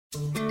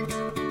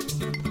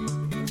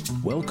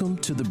Welcome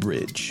to The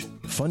Bridge.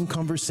 Fun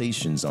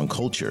conversations on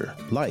culture,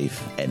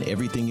 life, and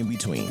everything in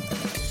between.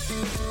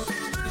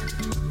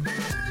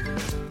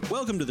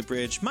 Welcome to The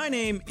Bridge. My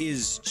name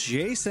is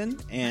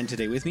Jason, and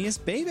today with me is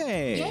Bebe.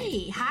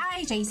 Hey,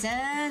 hi,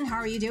 Jason. How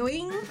are you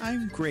doing?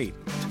 I'm great.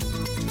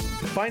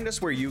 Find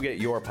us where you get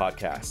your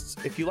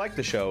podcasts. If you like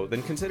the show,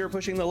 then consider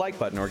pushing the like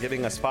button or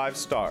giving us 5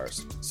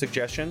 stars.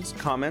 Suggestions,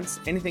 comments,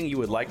 anything you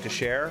would like to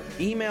share,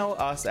 email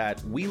us at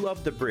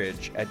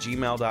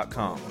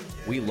welovethebridge@gmail.com.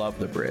 We love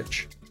the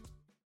bridge.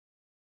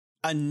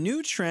 A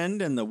new trend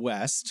in the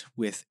West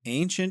with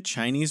ancient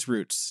Chinese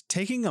roots,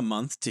 taking a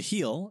month to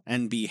heal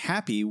and be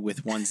happy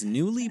with one's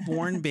newly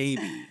born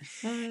baby.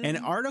 An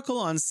article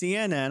on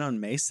CNN on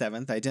May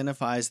 7th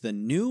identifies the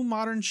new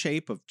modern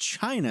shape of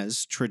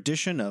China's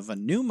tradition of a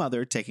new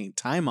mother taking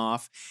time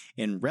off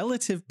in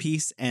relative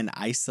peace and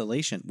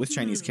isolation with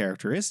Chinese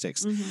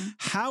characteristics.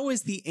 How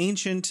is the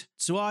ancient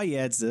坐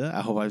月子,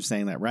 I hope I'm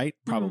saying that right,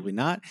 probably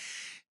not,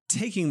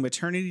 taking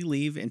maternity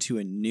leave into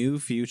a new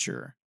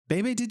future?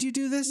 Baby, did you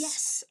do this?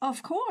 Yes,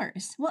 of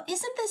course. Well,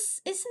 isn't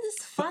this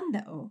fun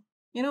though?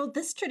 You know,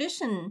 this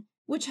tradition,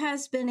 which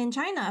has been in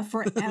China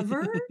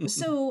forever.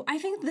 So I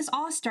think this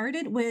all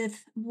started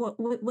with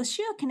was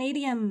she a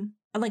Canadian,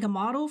 like a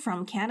model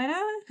from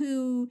Canada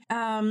who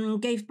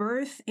gave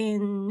birth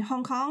in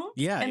Hong Kong?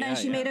 Yeah, and then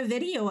she made a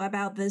video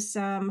about this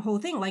whole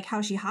thing, like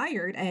how she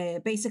hired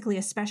basically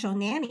a special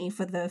nanny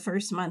for the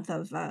first month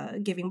of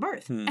giving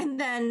birth. And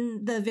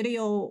then the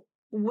video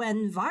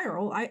went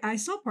viral. I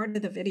saw part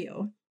of the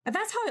video.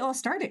 That's how it all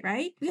started,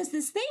 right? Because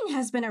this thing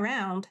has been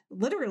around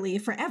literally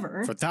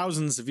forever. For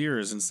thousands of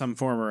years in some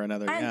form or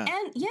another, and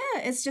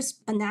it's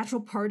just a natural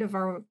part of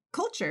our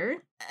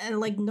culture. And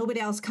like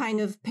nobody else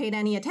kind of paid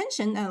any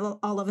attention. And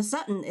all of a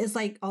sudden, it's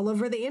like all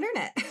over the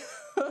internet.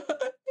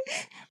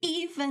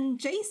 Even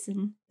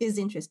Jason is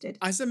interested.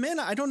 As a man,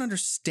 I don't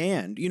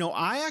understand. You know,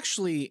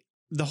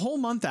 the whole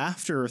month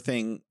after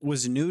thing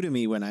was new to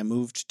me when I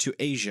moved to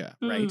Asia,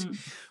 right?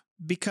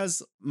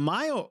 Because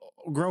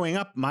growing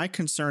up, my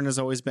concern has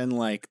always been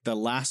like the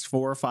last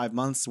 4 or 5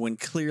 months when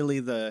clearly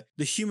the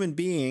human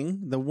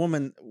being, the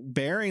woman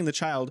bearing the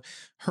child,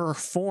 her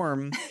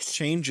form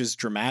changes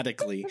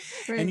dramatically.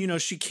 Right. And, you know,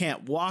 she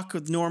can't walk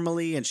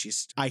normally. And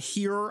I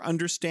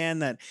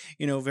understand that,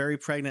 you know, very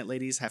pregnant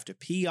ladies have to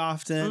pee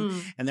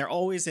often. And they're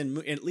always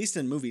at least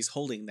in movies,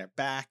 holding their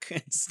back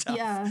and stuff.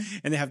 Yeah.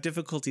 And they have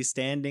difficulty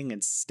standing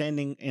and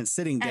sitting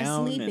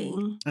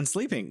down. And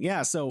sleeping.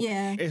 Yeah. So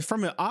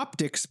from an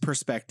optics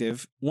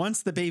perspective,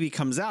 once the baby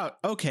comes out,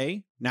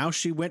 okay, now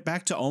she went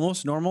back to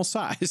almost normal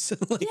size.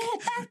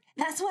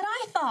 That's what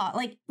I thought.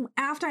 Like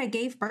after I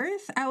gave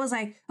birth, I was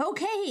like,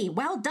 okay,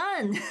 well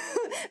done.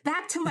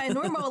 Back to my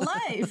normal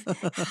life.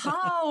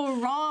 How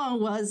wrong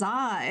was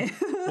I?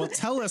 Well,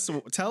 tell us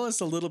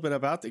a little bit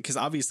about that, because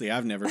obviously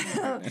I've never been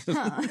pregnant.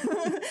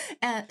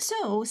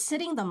 So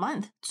sitting the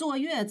month, 坐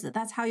月子,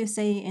 that's how you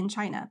say in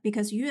China,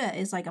 because 月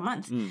is like a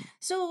month.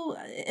 So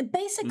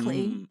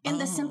basically, in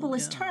the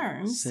simplest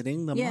terms,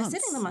 sitting the month.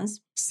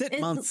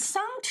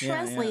 Some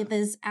translate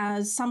this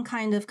as some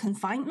kind of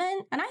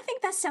confinement, and I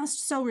think that sounds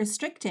so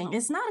restricting.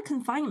 It's not a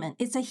confinement;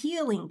 it's a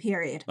healing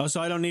period. Oh,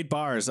 so I don't need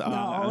bars. No,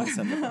 I'll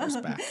send the bars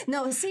back.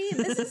 No, see,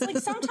 this is like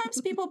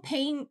sometimes people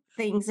paint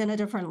things in a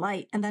different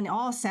light, and then it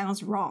all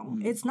sounds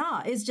wrong. It's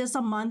not. It's just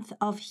a month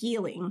of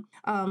healing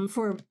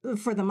for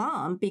the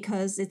mom,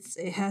 because it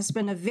has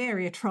been a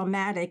very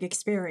traumatic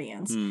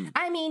experience.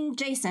 I mean,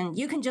 Jason,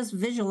 you can just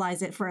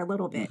visualize it for a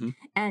little bit,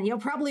 and you'll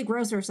probably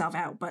gross yourself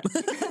out. But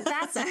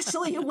that's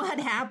actually what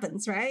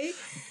happens, right?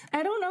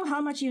 I don't know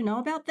how much you know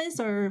about this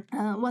or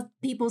what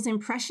people's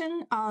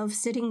impression of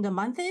sitting the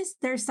month is.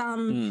 There's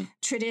some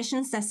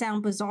traditions that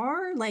sound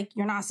bizarre, like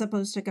you're not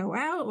supposed to go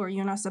out or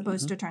you're not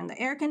supposed to turn the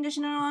air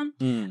conditioner on.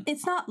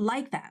 It's not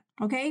like that,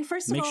 okay?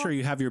 First of all, make sure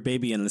you have your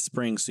baby in the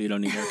spring so you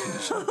don't need air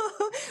conditioning.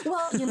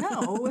 Well, you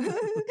know,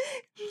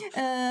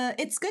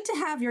 it's good to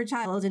have your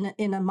child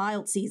in a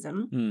mild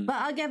season, but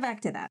I'll get back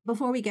to that.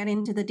 Before we get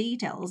into the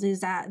details, is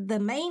that the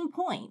main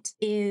point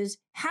is,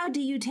 how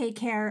do you take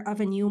care of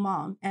a new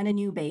mom and a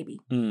new baby?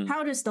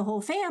 How does the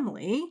whole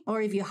family,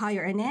 or if you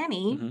hire a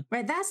nanny,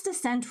 right? That's the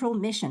central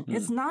mission.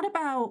 It's not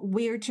about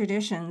weird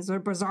traditions or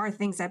bizarre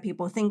things that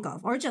people think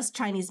of, or just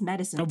Chinese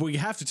medicine. Oh, we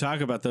have to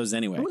talk about those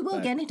anyway. We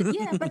will get into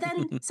but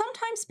then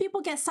sometimes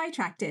people get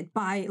sidetracked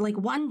by like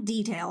one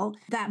detail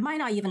that might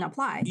not even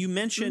apply. You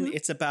mentioned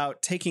it's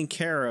about taking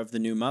care of the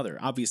new mother.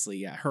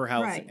 Obviously, her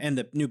health and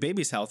the new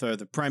baby's health are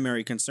the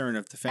primary concern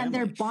of the family. And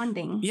they're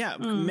bonding. Yeah,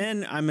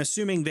 men, I'm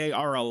assuming they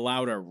are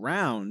allowed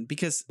around,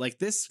 because like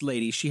this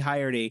lady, she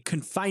hired a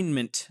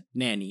confinement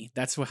nanny.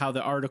 That's how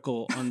the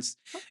article on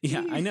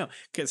I know,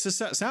 because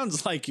it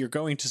sounds like you're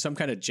going to some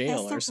kind of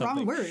jail or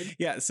something. Wrong word.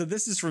 Yeah, so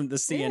this is from the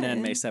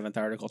CNN May 7th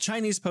article.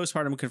 Chinese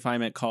postpartum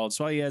confinement called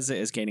坐月子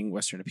is gaining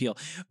Western appeal.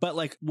 But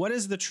like, what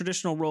is the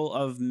traditional role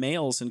of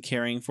males in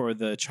caring for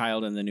the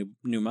child and the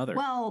new mother?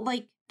 Well,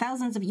 like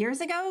thousands of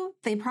years ago,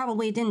 they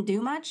probably didn't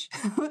do much.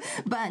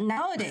 But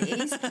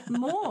nowadays,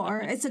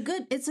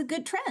 it's a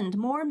good trend.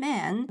 More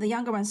men, the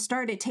younger ones,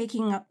 started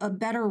taking a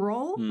better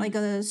role, like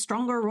a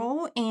stronger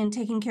role in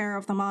taking care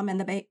of the mom and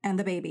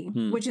the baby,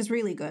 which is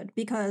really good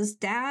because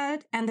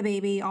dad and the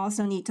baby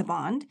also need to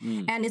bond.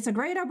 And it's a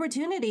great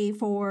opportunity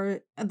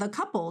for the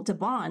couple to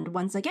bond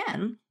once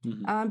again,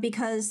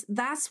 because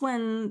that's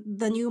when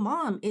the new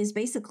mom is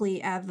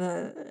basically at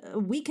the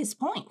weakest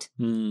point,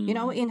 you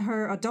know, in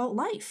her adult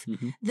life.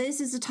 This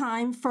is a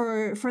time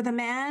for the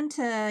man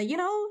to, you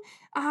know,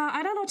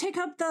 I don't know, take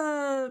up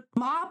the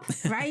mop,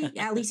 right?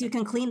 At least you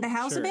can clean the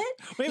house a bit.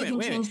 Wait a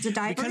minute. Change the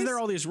diapers. Because there are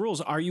all these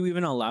rules, are you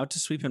even allowed to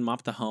sweep and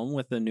mop the home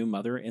with the new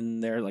mother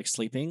in there, like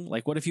sleeping?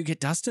 Like, what if you get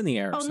dust in the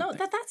air? Oh no,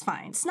 that's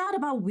fine. It's not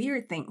about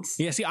weird things.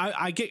 Yeah, see,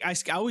 I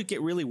would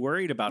get really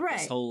worried about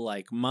this whole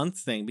like month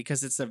thing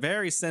because it's a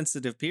very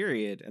sensitive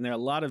period, and there are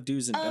a lot of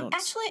do's and don'ts.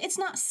 Actually, it's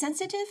not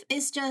sensitive.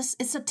 It's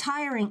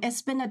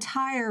been a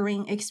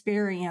tiring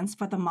experience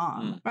for the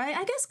mom, right?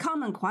 I guess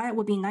calm and quiet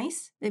would be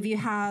nice if you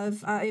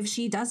have if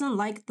she doesn't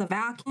like the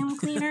vacuum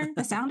cleaner,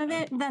 the sound of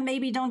it, then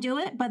maybe don't do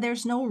it. But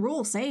there's no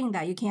rule saying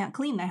that you can't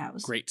clean the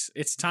house. Great.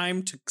 It's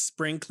time to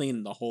spring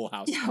clean the whole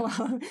house. Yeah,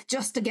 well,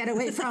 just to get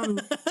away from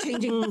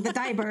changing the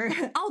diaper,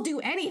 I'll do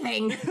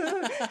anything.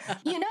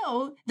 You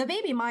know, the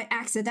baby might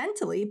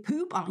accidentally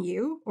poop on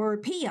you or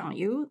pee on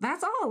you.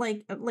 That's all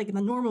like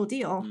the normal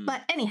deal.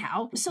 But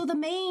anyhow, so the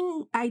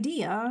main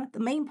idea, the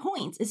main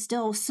point is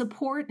still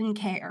support and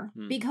care.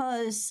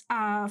 Because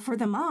for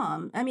the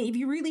mom, I mean, if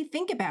you really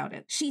think about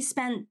it, she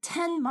spent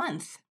 10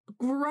 months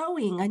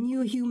growing a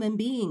new human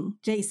being,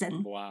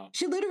 Jason. Wow.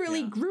 She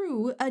literally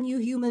grew a new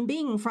human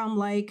being from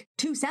like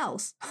 2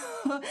 cells,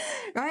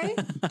 right?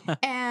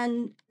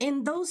 And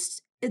in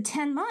those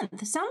 10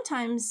 months,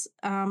 sometimes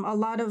a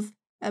lot of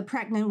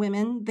pregnant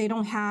women, they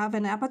don't have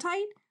an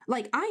appetite.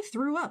 Like I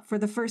threw up for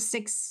the first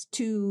 6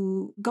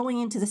 to going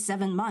into the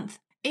 7th month.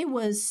 It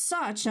was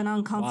such an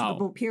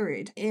uncomfortable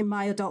period in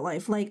my adult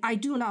life. Like, I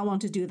do not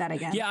want to do that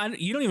again. Yeah,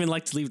 you don't even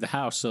like to leave the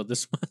house, so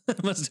this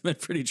must have been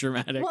pretty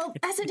dramatic. Well,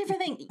 that's a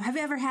different thing. Have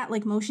you ever had,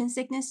 like, motion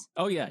sickness?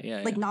 Oh,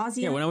 yeah. Like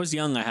nausea? Yeah, when I was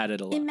young, I had it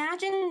a lot.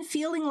 Imagine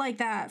feeling like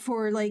that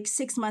for, like,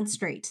 6 months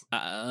straight.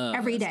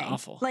 Every day.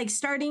 Awful. Like,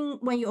 starting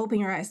when you open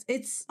your eyes.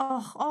 It's,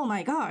 oh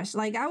my gosh.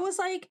 Like, I was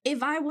like,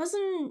 if I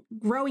wasn't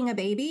growing a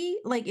baby,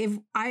 like, if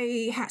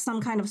I had some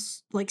kind of,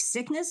 like,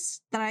 sickness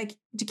that I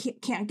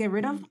can't get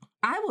rid of,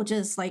 I will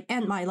just like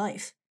end my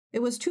life.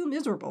 It was too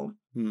miserable.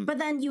 But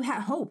then you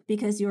had hope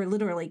because you're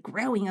literally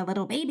growing a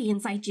little baby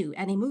inside you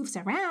and it moves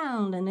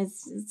around and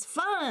it's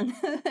fun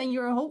and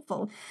you're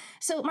hopeful.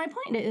 So my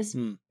point is,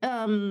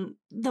 the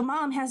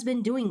mom has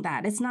been doing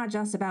that. It's not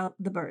just about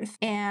the birth,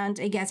 and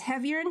it gets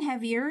heavier and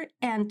heavier.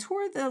 And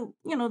toward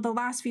the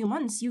last few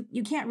months,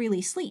 you can't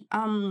really sleep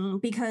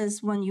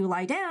because when you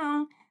lie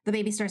down, the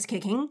baby starts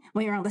kicking.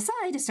 When you're on the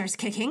side, it starts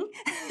kicking.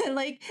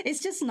 Like,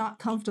 it's just not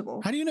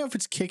comfortable. How do you know if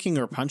it's kicking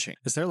or punching?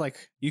 Is there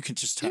like, you can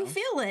just tell? You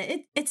feel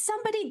it. It's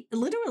somebody,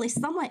 literally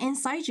someone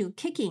inside you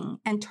kicking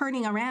and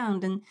turning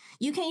around, and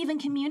you can't even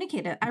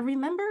communicate it. I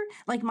remember,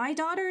 like, my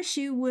daughter,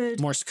 she would...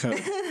 Morse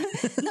code.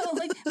 No,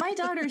 like, my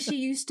daughter, she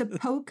used to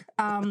poke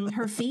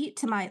her feet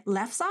to my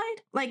left side.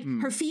 Like,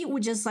 her feet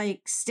would just,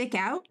 like, stick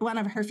out, one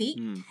of her feet,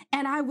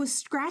 and I would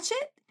scratch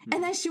it.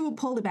 And then she would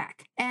pull it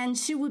back and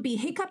she would be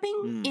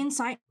hiccuping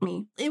inside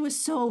me. It was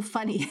so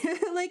funny.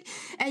 Like,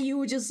 and you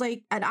would just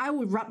like, and I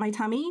would rub my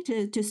tummy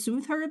to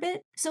soothe her a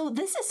bit. So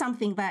this is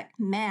something that,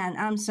 man,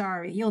 I'm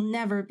sorry, you'll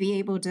never be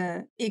able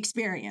to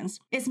experience.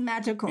 It's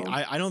magical.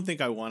 I don't think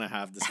I want to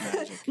have this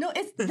magic. No,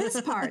 it's this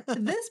part.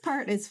 This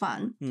part is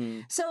fun.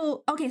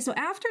 So, okay, so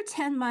after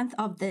 10 months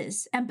of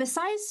this, and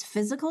besides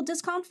physical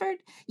discomfort,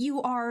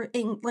 you're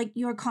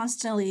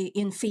constantly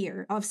in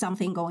fear of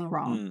something going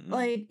wrong.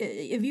 Like,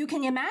 if you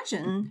can imagine,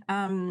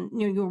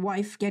 your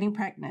wife getting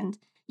pregnant,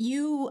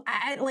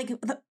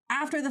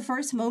 after the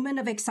first moment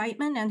of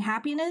excitement and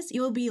happiness,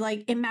 you'll be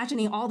like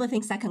imagining all the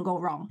things that can go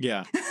wrong.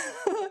 Yeah.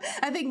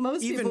 I think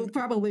most people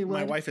probably would.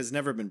 My wife has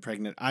never been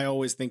pregnant. I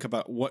always think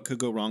about what could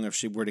go wrong if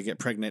she were to get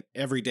pregnant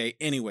every day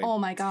anyway. Oh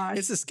my gosh.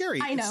 It's scary.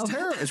 I know. It's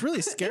terrible. It's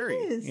really scary.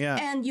 It is. Yeah.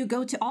 And you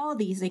go to all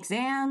these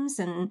exams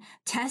and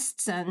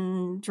tests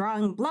and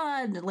drawing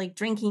blood, like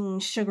drinking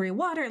sugary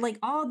water, like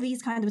all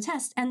these kinds of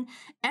tests. And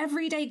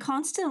every day,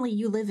 constantly,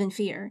 you live in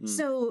fear.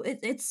 So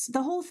it's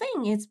the whole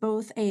thing. It's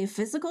both a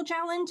physical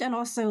challenge and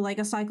also like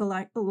a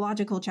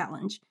psychological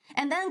challenge.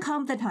 And then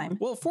come the time.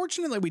 Well,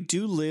 fortunately, we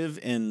do live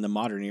in the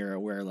modern era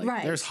where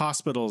like there's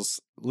hospitals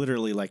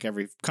literally like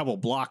every couple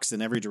blocks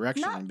in every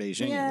direction in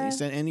Beijing at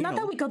least. And not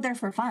that we go there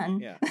for fun.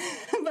 Yeah.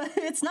 But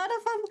it's not a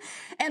fun.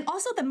 And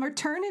also the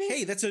maternity.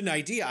 Hey, that's an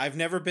idea. I've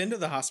never been to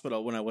the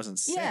hospital when I wasn't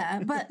sick.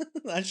 Yeah, but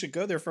I should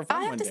go there for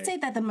fun. I have to say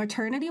that the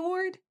maternity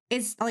ward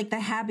is like the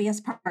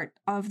happiest part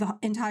of the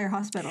entire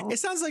hospital. It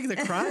sounds like the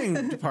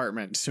crying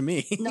department to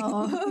me.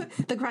 No,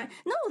 the cry.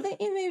 No,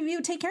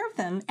 you take care of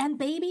them. And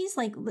babies,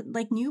 like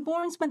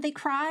newborns, when they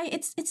cry,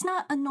 it's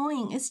not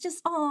annoying. It's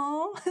just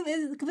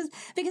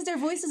because their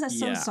voices are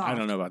so soft. I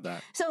don't know about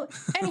that. So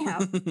anyhow,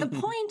 the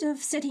point of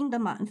sitting the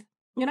month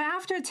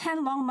After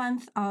 10 long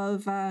months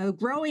of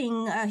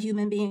growing a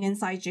human being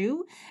inside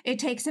you, it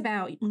takes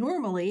about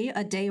normally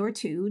a day or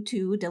two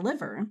to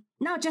deliver.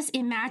 Now, just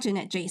imagine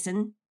it,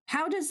 Jason.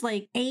 How does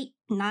 8,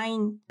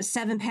 9,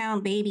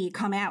 7-pound baby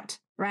come out,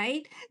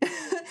 right?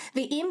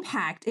 The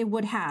impact it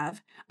would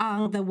have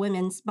on the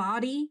woman's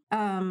body,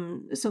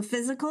 so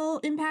physical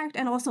impact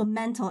and also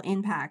mental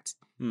impact.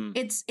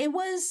 It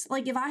was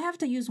if I have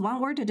to use one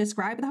word to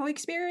describe the whole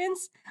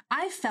experience,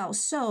 I felt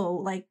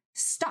so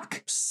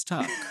stuck.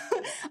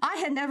 I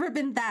had never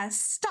been that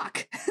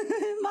stuck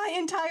my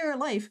entire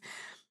life,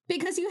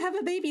 because you have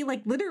a baby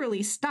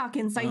literally stuck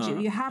inside you.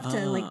 You have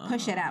to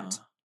push it out,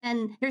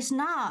 and there's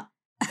not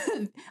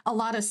a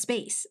lot of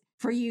space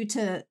for you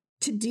to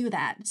do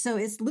that. So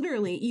it's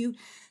literally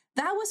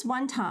that was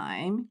one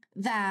time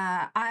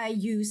that I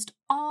used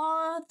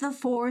all the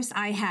force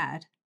I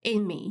had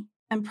in me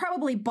and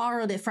probably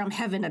borrowed it from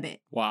heaven a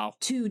bit. Wow.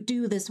 To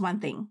do this one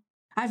thing.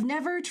 I've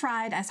never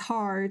tried as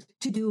hard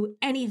to do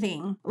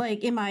anything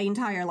in my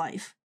entire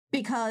life,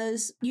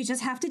 because you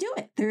just have to do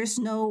it. There's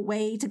no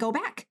way to go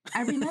back.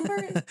 I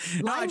remember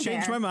I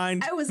changed my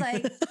mind. I was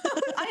like,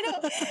 I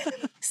know.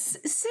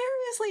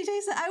 Seriously,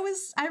 Jason,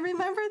 I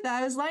remember that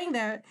I was lying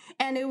there,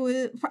 and I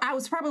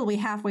was probably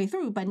halfway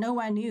through, but no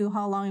one knew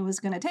how long it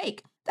was going to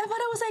take. But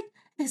I was like,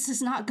 this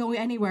is not going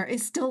anywhere.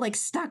 It's still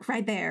stuck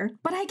right there,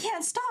 but I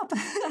can't stop.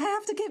 I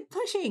have to keep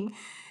pushing,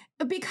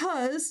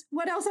 because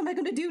what else am I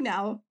going to do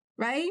now?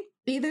 Right?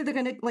 Either they're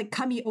going to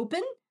cut me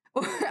open,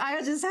 or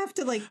I just have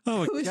to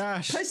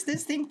push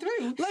this thing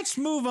through. Let's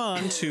move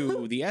on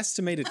to the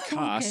estimated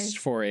cost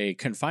for a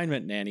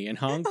confinement nanny in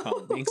Hong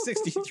Kong being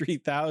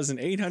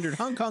 63,800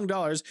 Hong Kong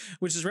dollars,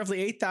 which is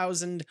roughly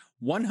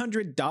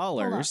 $8,100.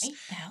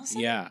 8,000?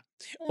 Yeah.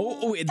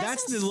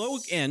 That's the low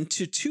end,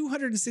 to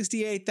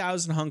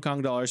 268,000 Hong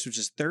Kong dollars, which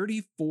is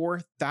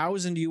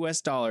 34,000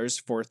 US dollars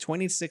for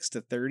 26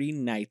 to 30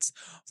 nights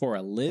for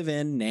a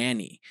live-in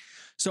nanny.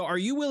 So are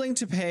you willing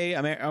to pay,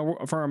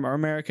 for our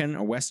American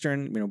or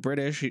Western,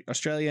 British,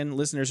 Australian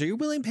listeners, are you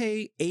willing to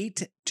pay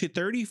 $8,000 to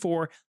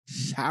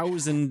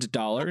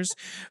 $34,000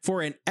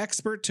 for an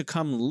expert to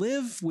come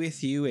live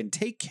with you and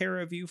take care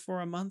of you for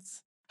a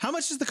month? How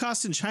much is the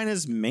cost in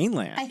China's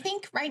mainland? I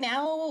think right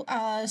now,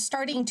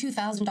 starting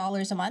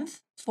 $2,000 a month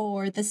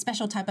for this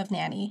special type of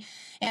nanny.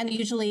 And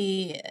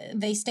usually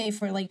they stay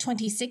for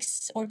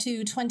 26 or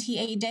to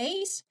 28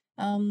 days.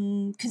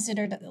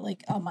 Considered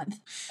a month.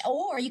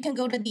 Or you can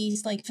go to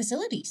these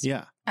facilities.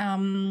 Yeah.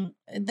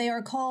 They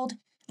are called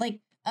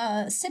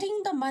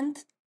sitting the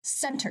month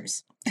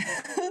centers.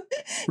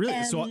 Really?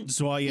 And, so all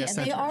centers.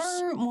 They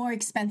are more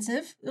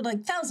expensive,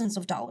 thousands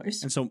of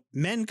dollars. And so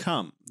men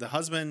come. The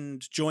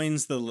husband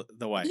joins the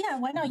wife. Yeah,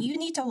 why not? You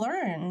need to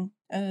learn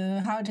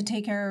how to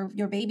take care of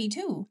your baby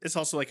too. It's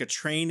also a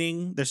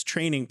training. There's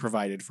training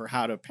provided for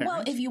how to parent.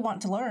 Well, if you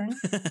want to learn.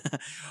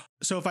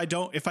 So if I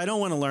don't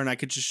want to learn, I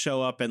could just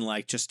show up and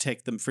just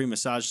take them free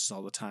massages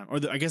all the time.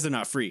 Or I guess they're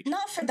not free.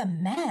 Not for the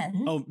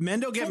men. Oh, men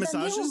don't get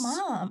massages? The new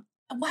mom.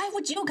 Why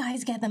would you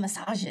guys get the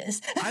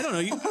massages? I don't know.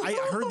 I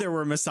heard there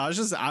were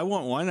massages. I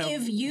want one.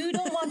 If you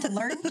don't want to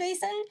learn,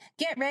 Jason,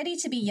 get ready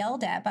to be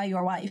yelled at by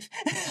your wife.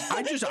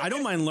 I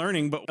don't mind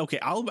learning, but okay,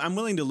 I'm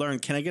willing to learn.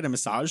 Can I get a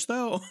massage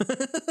though?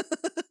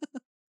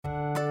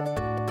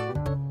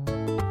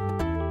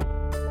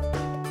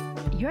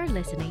 You're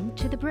listening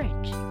to The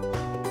Bridge.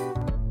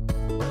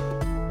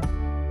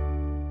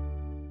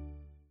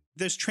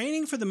 There's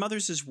training for the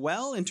mothers as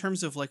well, in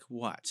terms of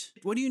what?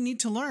 What do you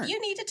need to learn?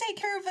 You need to take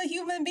care of a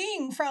human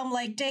being from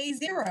day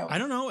zero. I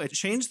don't know.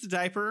 Change the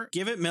diaper,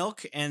 give it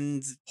milk,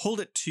 and hold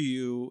it to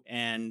you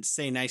and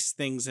say nice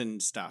things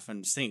and stuff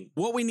and sing.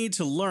 What we need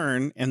to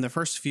learn in the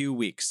first few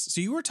weeks.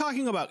 So you were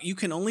talking about you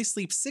can only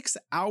sleep 6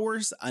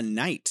 hours a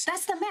night.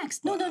 That's the max.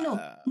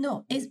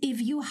 No.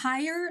 If you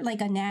hire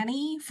a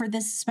nanny for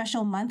this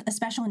special month, a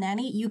special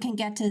nanny, you can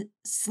get to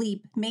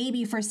sleep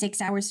maybe for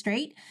 6 hours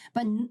straight.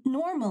 But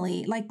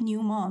normally,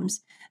 new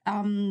moms,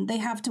 they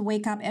have to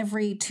wake up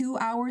every 2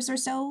 hours or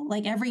so,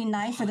 every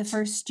night for the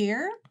first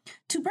year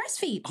to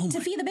breastfeed,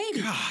 to feed the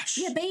baby. Gosh.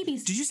 Yeah,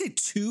 babies. Did you say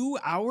 2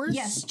 hours?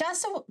 Yes,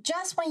 just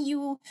when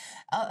you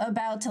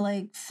about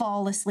to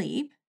fall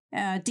asleep,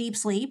 deep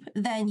sleep,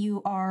 then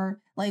you are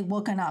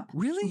woken up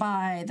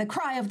by the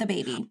cry of the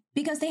baby,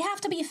 because they have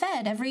to be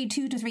fed every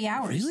 2 to 3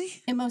 hours.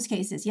 Really? In most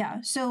cases,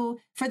 yeah. So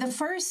for the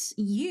first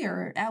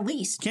year, at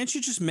least. Can't you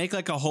just make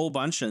a whole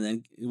bunch and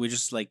then we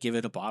just give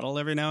it a bottle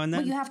every now and then?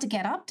 Well, you have to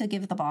get up to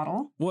give the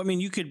bottle. Well, I mean,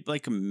 you could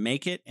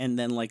make it and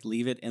then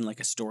leave it in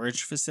a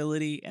storage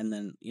facility and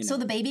then, So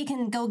the baby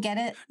can go get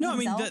it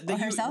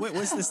herself? What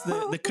was this?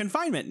 The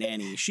confinement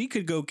nanny. She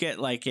could go get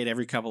it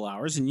every couple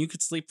hours and you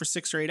could sleep for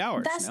 6 or 8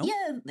 hours.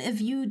 Yeah,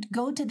 if you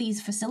go to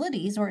these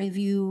facilities or if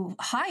you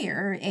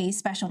hire a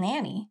special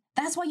nanny,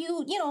 That's why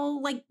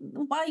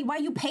why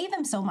you pay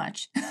them so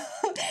much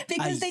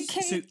because they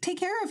take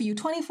care of you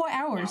 24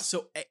 hours. Wow,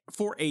 so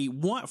for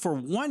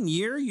 1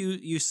 year,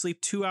 you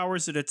sleep 2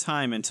 hours at a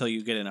time until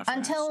you get enough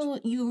until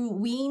rest. You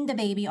wean the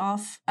baby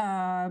off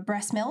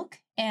breast milk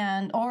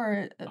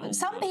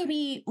some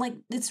baby, like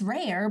it's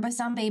rare, but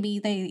some baby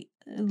they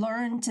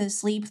learn to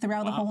sleep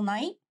throughout the whole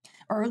night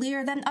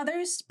earlier than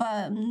others,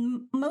 but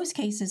most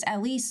cases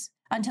at least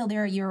until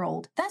they're a year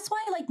old. That's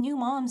why like new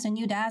moms and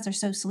new dads are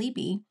so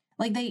sleepy.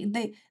 Like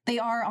they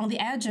are on the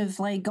edge of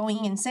like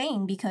going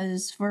insane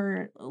because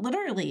for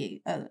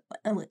literally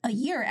a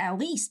year at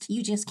least,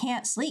 you just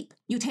can't sleep.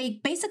 You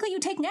take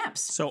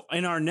naps. So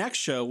in our next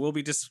show, we'll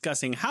be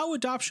discussing how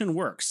adoption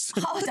works.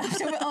 How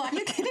adoption? Oh, are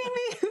you kidding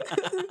me?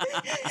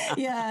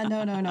 Yeah,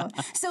 no.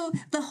 So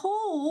the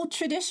whole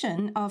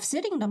tradition of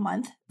sitting the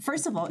month,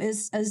 first of all,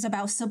 is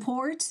about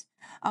support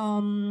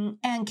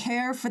and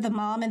care for the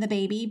mom and the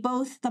baby,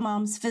 both the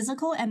mom's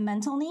physical and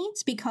mental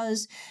needs,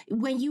 because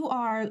when you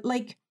are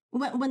like,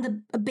 when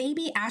the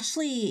baby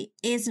actually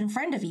is in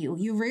front of you,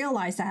 you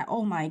realize that,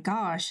 oh my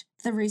gosh,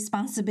 the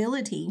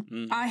responsibility.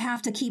 I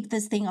have to keep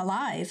this thing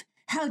alive.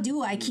 How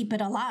do I keep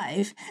it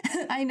alive?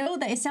 I know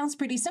that it sounds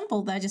pretty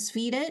simple, that I just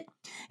feed it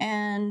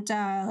and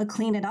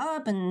clean it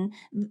up.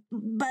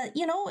 But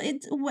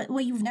it's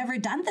what you've never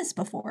done this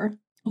before.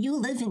 You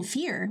live in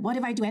fear. What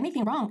if I do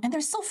anything wrong? And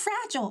they're so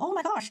fragile. Oh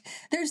my gosh.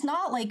 There's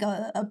not like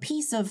a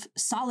piece of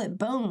solid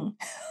bone,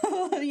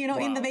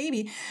 in the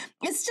baby.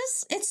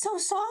 It's so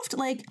soft.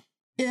 Like,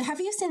 have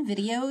you seen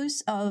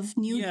videos of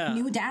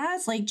new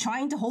dads like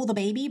trying to hold a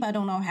baby, but I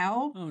don't know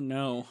how? Oh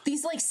no.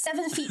 These like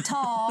 7 feet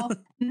tall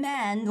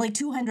men, like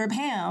 200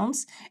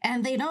 pounds,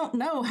 and they don't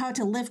know how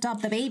to lift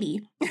up the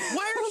baby.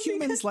 Why are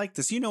humans like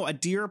this? A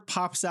deer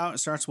pops out and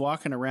starts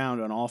walking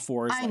around on all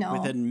fours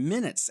within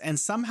minutes. And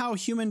somehow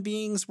human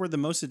beings were the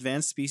most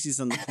advanced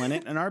species on the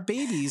planet, and our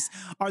babies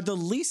are the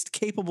least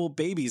capable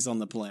babies on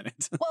the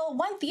planet. Well,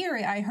 one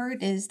theory I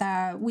heard is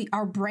that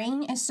our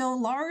brain is so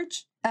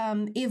large.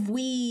 If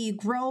we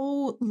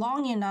grow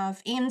long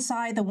enough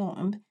inside the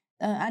womb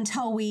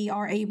until we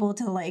are able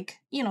to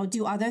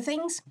do other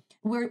things,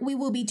 we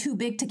will be too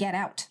big to get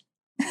out.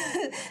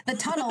 The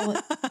tunnel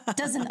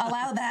doesn't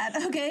allow that.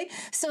 Okay.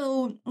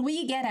 So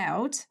we get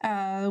out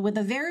with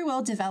a very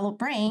well-developed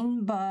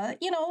brain, but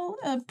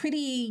a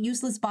pretty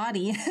useless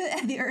body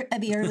at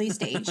the early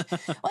stage.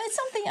 Well, it's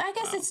something, I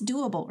guess it's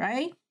doable,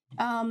 right?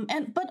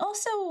 But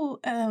also,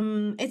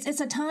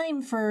 it's a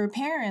time for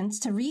parents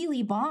to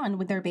really bond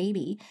with their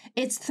baby.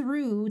 It's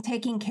through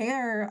taking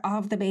care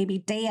of the baby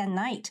day and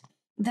night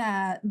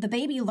that the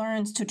baby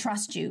learns to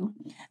trust you,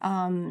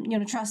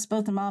 trust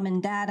both the mom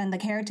and dad and the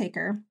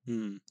caretaker.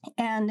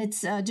 And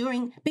it's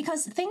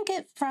because think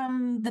it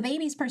from the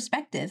baby's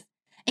perspective.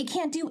 It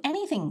can't do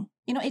anything.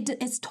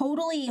 It's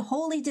totally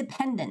wholly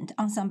dependent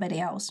on somebody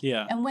else.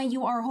 Yeah. And when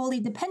you are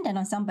wholly dependent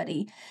on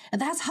somebody,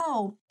 that's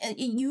how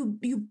you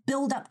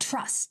build up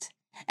trust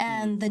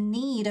and the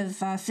need of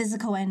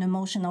physical and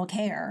emotional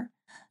care.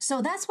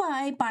 So that's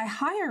why by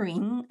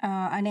hiring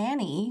a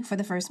nanny for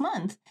the first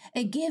month,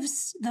 it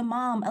gives the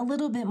mom a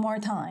little bit more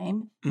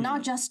time,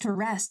 not just to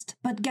rest,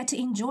 but get to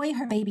enjoy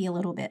her baby a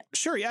little bit.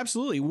 Sure, yeah,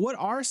 absolutely. What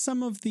are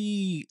some of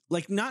the,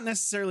 not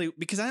necessarily,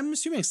 because I'm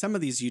assuming some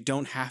of these you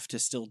don't have to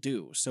still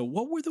do. So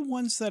what were the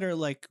ones that are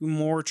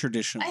more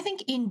traditional? I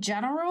think in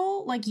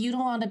general, you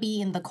don't want to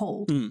be in the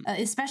cold,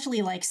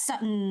 especially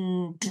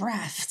sudden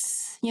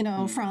drafts.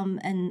 From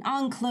an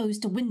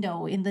unclosed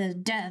window in the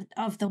dead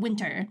of the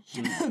winter,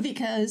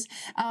 because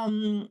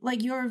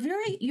you're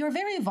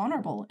very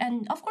vulnerable.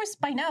 And of course,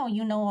 by now,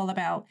 all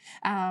about,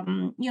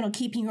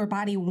 keeping your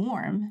body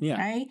warm,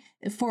 right?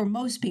 For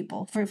most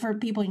people, for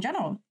people in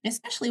general,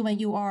 especially when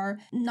you are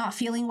not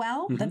feeling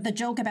well, the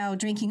joke about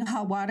drinking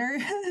hot water.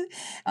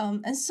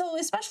 And so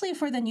especially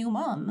for the new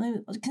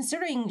mom,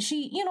 considering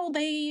she,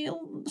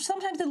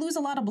 sometimes they lose a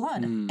lot of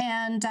blood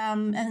and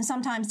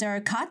sometimes there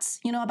are cuts,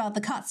 about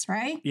the cuts,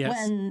 right?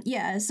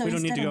 Yes. So we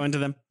don't need to go into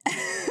them.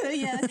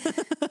 Yeah.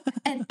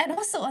 And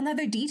also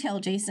another detail,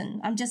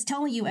 Jason, I'm just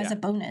telling you as a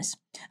bonus,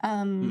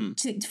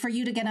 for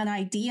you to get an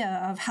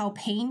idea of how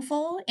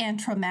painful and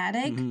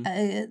traumatic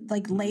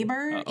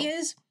labor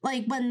is.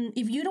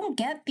 If you don't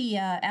get the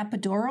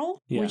epidural,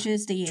 which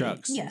is the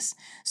drugs. Yes.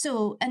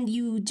 So, and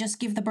you just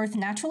give the birth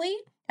naturally.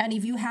 And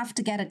if you have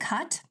to get a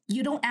cut,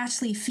 you don't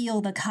actually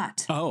feel the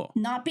cut. Oh.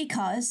 Not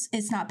because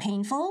it's not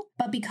painful,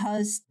 but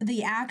because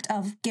the act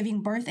of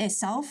giving birth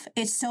itself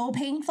is so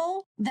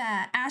painful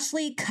that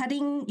actually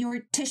cutting your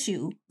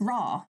tissue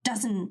raw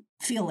doesn't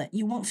feel it.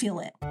 You won't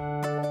feel it.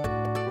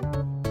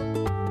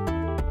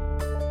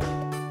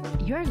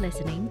 You're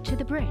listening to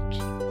The Bridge.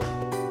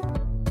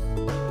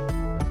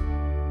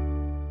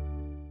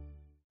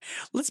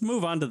 Let's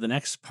move on to the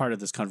next part of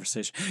this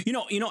conversation.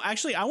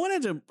 Actually, I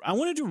wanted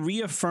to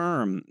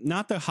reaffirm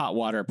not the hot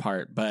water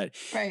part, but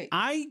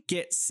I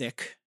get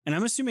sick, and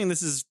I'm assuming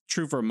this is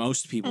true for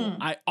most people.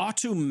 I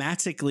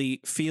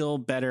automatically feel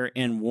better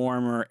in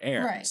warmer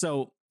air. Right.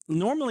 So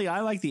normally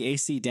I like the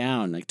AC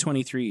down, like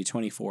 23,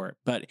 24.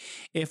 But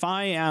if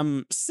I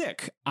am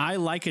sick, I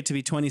like it to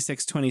be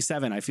 26,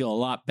 27. I feel a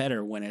lot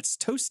better when it's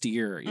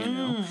toastier, you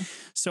know?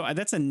 So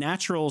that's a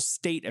natural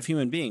state of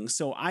human beings.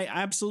 So I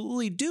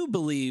absolutely do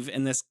believe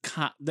in this,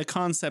 the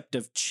concept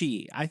of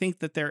qi. I think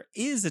that there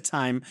is a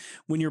time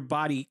when your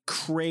body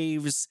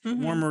craves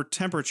warmer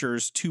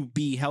temperatures to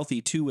be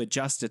healthy, to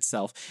adjust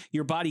itself.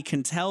 Your body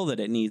can tell that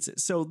it needs it.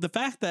 So the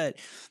fact that,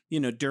 you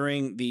know,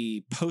 during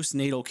the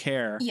postnatal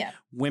care,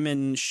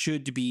 women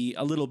should be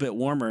a little bit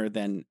warmer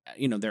than,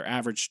 you know, their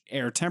average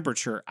air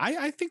temperature,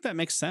 I think that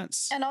makes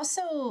sense. And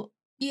also,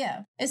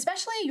 yeah,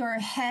 especially your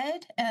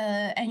head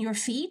and your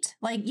feet.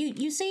 Like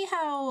you see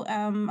how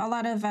a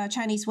lot of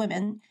Chinese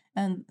women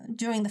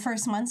during the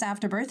first months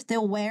after birth,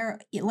 they'll wear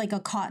like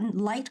a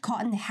light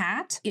cotton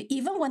hat,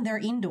 even when they're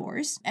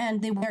indoors,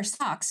 and they wear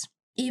socks,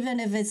 even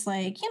if it's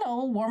like, you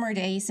know, warmer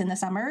days in the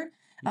summer.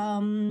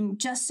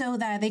 Just so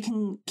that they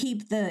can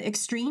keep the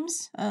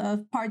extremes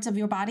of parts of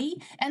your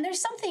body. And there's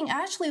something,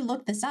 I actually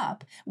looked this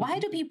up. Why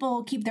do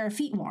people keep their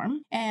feet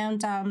warm? And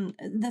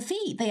the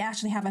feet, they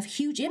actually have a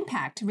huge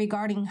impact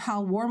regarding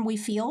how warm we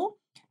feel,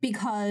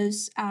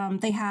 because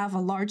they have a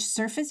large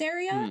surface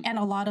area and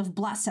a lot of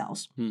blood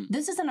cells.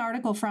 This is an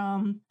article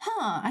from,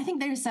 I think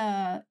there's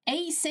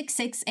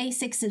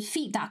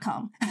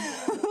a666a6feet.com.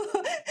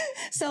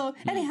 So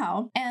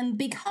anyhow, and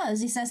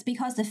because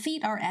the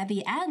feet are at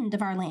the end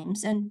of our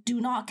limbs and do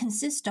not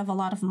consist of a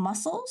lot of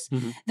muscles,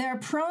 they're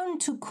prone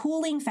to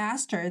cooling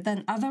faster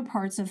than other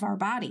parts of our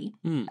body.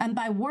 And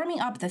by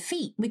warming up the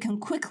feet, we can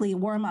quickly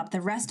warm up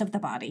the rest of the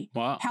body,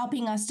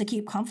 helping us to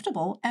keep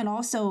comfortable. And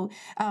also,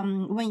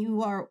 when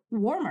you are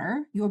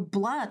warmer, your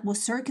blood will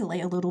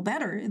circulate a little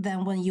better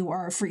than when you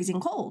are freezing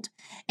cold.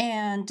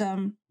 And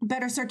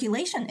better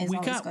circulation is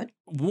always good.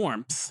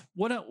 Warmth.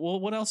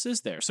 What else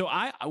is there? So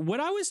what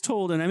I was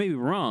told, and I may be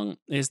wrong,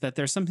 is that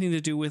there's something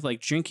to do with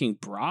like drinking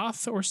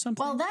broth or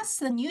something. Well, that's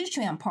the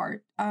nutrient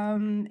part.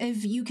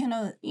 If you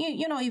can,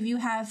 if you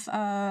have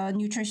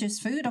nutritious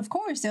food, of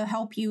course, it'll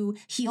help you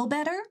heal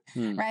better,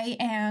 right?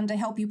 And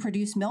help you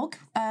produce milk.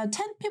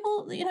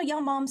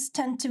 New moms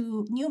tend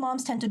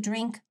to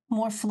drink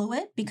more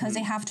fluid because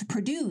they have to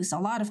produce a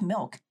lot of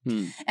milk.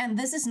 And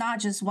this is not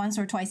just once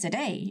or twice a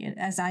day,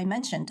 as I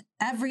mentioned,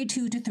 every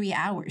 2 to 3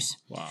 hours.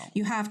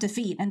 You have to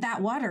feed. And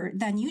that water,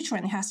 that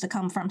nutrient has to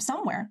come from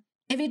somewhere.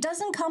 If it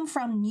doesn't come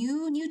from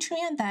new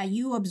nutrient that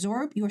you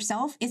absorb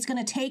yourself, it's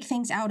going to take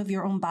things out of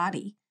your own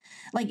body.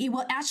 Like it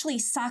will actually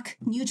suck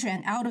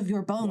nutrient out of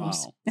your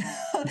bones,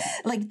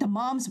 like the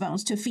mom's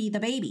bones, to feed the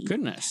baby.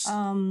 Goodness.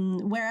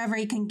 Wherever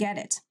you can get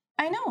it.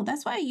 I know.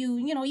 That's why you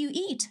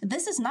eat.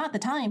 This is not the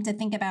time to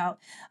think about,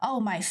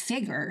 my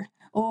figure,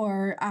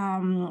 or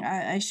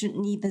I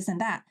shouldn't eat this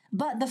and that.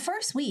 But the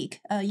first week,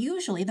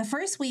 usually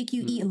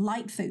you eat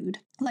light food,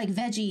 like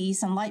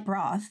veggies and light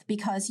broth,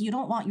 because you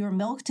don't want your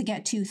milk to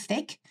get too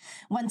thick.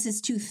 Once it's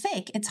too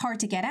thick, it's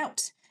hard to get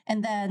out.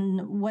 And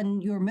then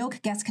when your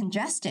milk gets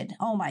congested,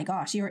 oh my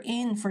gosh, you're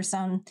in for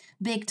some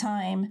big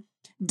time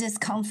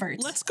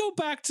discomfort. Let's go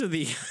back to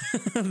these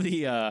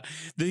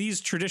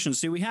traditions.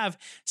 So we have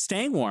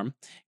staying warm,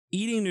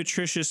 eating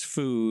nutritious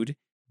food,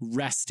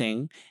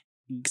 resting,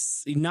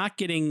 not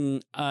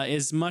getting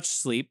as much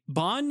sleep,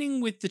 bonding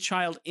with the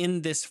child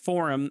in this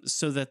forum,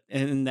 so that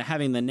and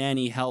having the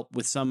nanny help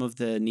with some of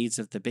the needs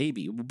of the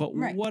baby. But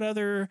what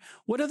other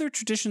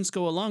traditions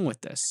go along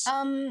with this?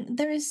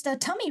 There is the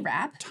tummy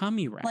wrap.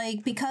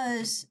 Like,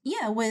 because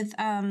with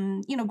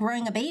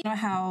growing a baby,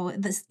 how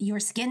your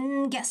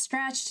skin gets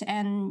stretched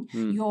and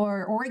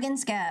your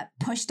organs get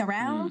pushed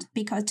around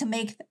because to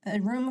make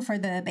room for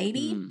the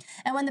baby.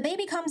 And when the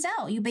baby comes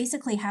out, you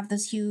basically have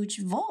this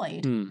huge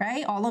void,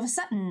 right? All of a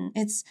sudden,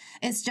 it's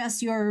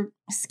just your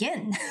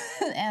skin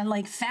and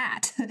like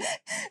fat,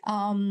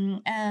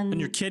 and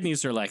your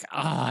kidneys are like,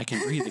 I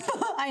can breathe again.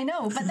 I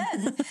know, but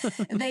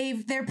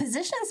then their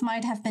positions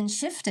might have been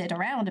shifted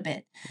around a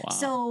bit.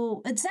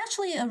 So it's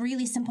actually a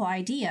really simple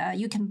idea.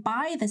 You can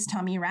buy this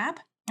tummy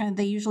wrap. And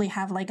they usually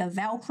have like a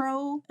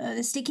Velcro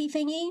sticky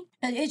thingy.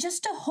 It's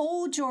just to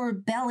hold your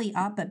belly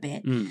up a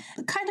bit,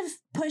 kind of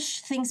push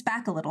things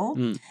back a little.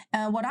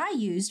 What I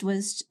used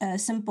was a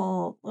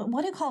simple,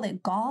 what do you call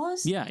it,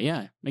 gauze?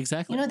 Yeah,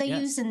 exactly. They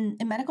use in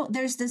medical,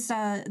 there's this,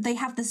 they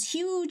have this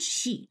huge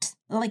sheet,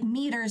 like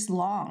meters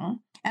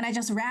long. And I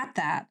just wrap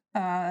that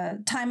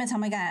time and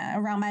time again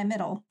around my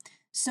middle.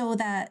 So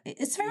that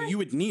it's very... You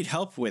would need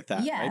help with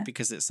that, right?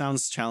 Because it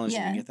sounds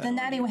challenging to get that. The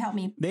nanny will help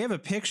me. They have a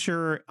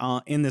picture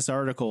in this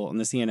article, in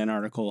the CNN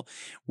article,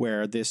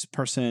 where this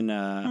person,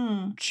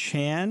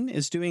 Chan,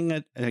 is doing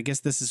I guess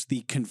this is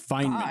the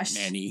confinement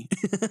nanny,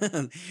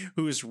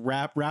 who is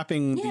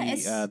wrapping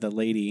the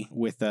lady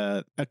with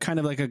a kind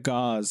of like a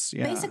gauze.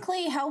 Yeah.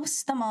 Basically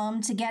helps the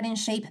mom to get in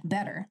shape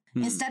better.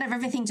 Instead of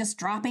everything just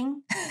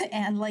dropping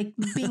and like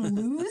being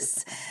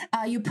loose,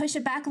 you push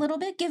it back a little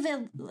bit, give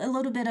it a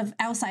little bit of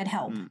outside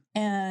help.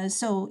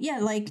 So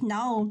like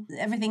now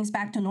everything's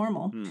back to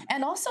normal.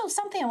 And also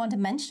something I want to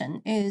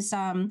mention is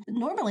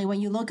normally when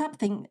you look up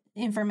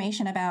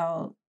information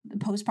about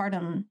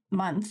postpartum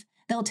month,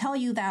 they'll tell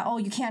you that, oh,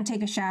 you can't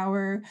take a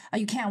shower,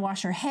 you can't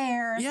wash your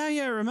hair.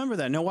 Yeah, I remember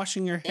that. No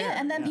washing your hair. Yeah,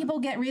 and then people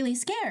get really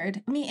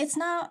scared. I mean, it's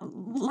not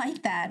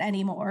like that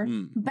anymore.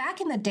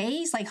 Back in the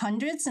days, like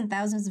hundreds and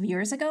thousands of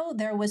years ago,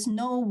 there was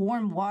no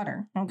warm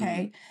water,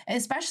 okay?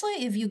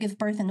 Especially if you give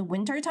birth in the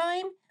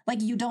wintertime. Like,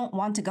 you don't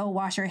want to go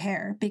wash your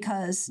hair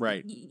because,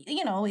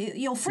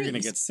 you'll freeze. You're going to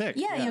get sick.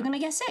 Yeah, you're going to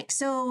get sick.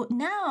 So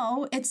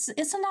now it's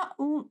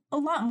a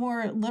lot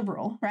more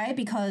liberal, right?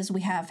 Because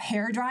we have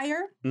hair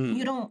dryer.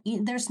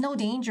 There's no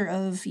danger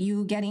of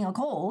you getting a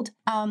cold.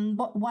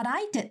 But what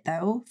I did,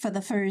 though, for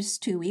the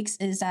first 2 weeks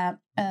is that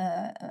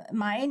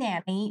my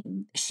nanny,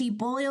 she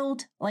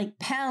boiled like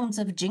pounds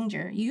of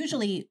ginger,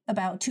 usually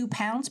about 2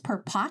 pounds per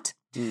pot.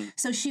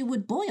 So she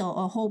would boil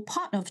a whole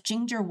pot of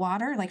ginger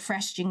water, like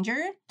fresh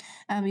ginger.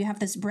 You have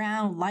this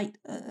brown light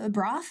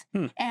broth,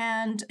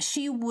 and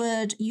she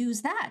would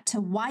use that to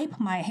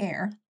wipe my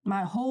hair,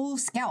 my whole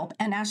scalp,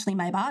 and actually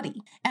my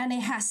body. And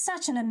it has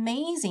such an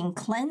amazing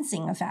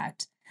cleansing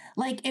effect.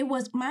 Like,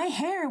 my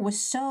hair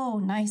was so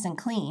nice and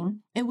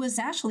clean. It was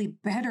actually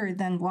better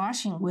than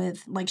washing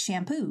with like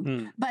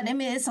shampoo. But I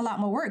mean, it's a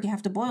lot more work. You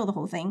have to boil the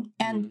whole thing.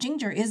 And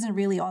ginger isn't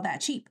really all that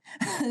cheap.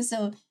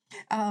 So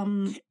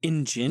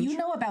in ginger, you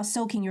know about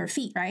soaking your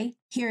feet, right?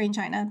 Here in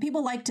China,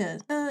 people like to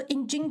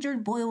in ginger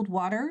boiled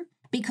water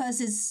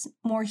because it's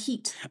more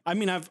heat. I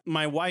mean,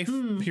 my wife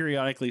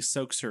periodically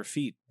soaks her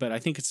feet, but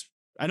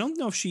I don't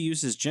know if she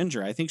uses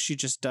ginger. I think she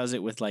just does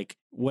it with like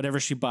whatever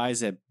she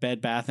buys at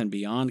Bed Bath and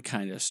Beyond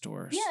kind of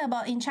stores. Yeah,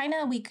 but in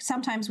China,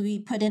 sometimes we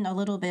put in a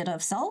little bit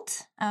of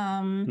salt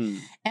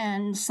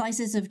and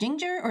slices of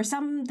ginger, or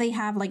they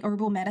have like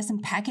herbal medicine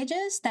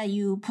packages that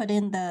you put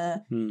in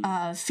the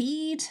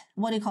feed.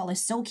 What do you call it?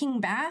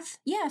 Soaking bath?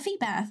 Yeah, feet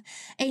bath.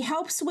 It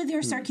helps with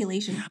your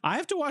circulation. I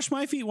have to wash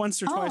my feet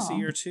once or twice a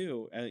year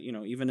too.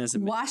 Even as a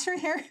wash your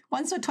hair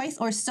once or twice,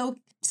 or soak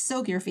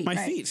your feet. My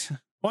feet.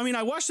 Well, I mean,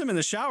 I wash them in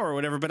the shower or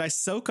whatever, but I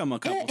soak them a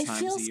couple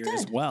times a year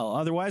as well.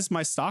 Otherwise,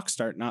 my socks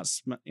start not,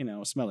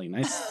 smelling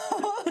nice.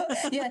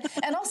 Yeah,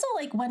 and also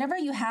like whenever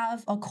you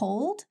have a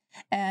cold,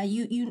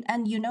 you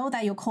know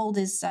that your cold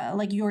is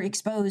like you're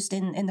exposed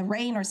in the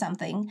rain or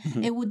something.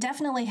 It would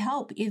definitely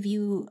help if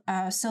you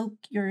soak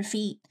your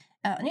feet.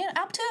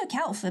 Up to a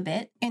calf a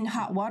bit in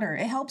hot water.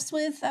 It helps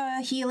with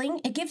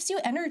healing. It gives you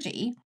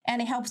energy,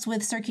 and it helps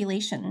with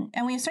circulation.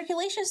 And when your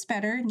circulation is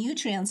better,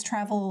 nutrients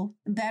travel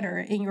better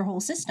in your whole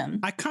system.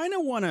 I kind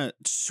of want to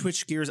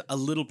switch gears a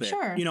little bit.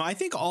 Sure. I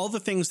think all the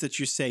things that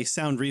you say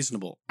sound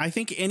reasonable. I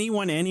think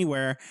anyone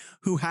anywhere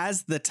who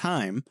has the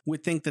time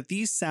would think that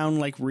these sound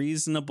like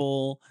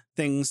reasonable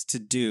things to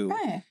do.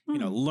 Right.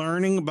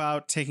 Learning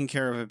about taking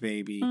care of a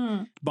baby,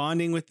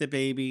 bonding with the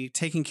baby,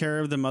 taking care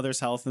of the mother's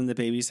health and the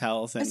baby's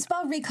health. And it's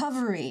about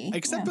recovery.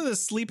 Except for the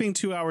sleeping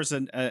 2 hours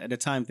at a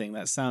time thing.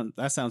 That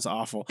sounds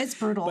awful. It's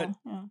brutal.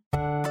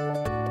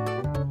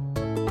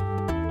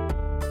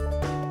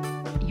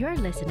 You're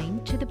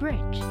listening to The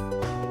Bridge.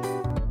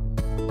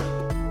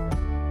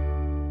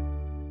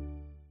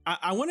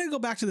 I wanted to go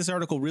back to this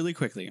article really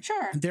quickly.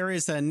 Sure. There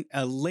is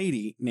a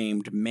lady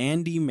named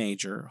Mandy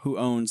Major who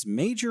owns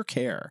Major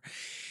Care.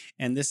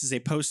 And this is a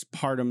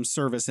postpartum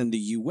service in the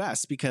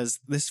U.S. because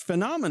this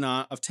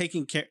phenomena of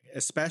taking care,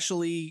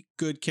 especially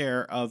good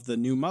care of the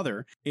new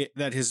mother,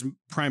 that is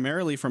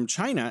primarily from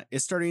China,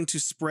 is starting to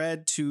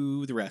spread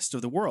to the rest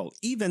of the world,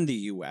 even the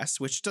U.S.,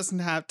 which doesn't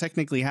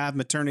technically have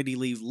maternity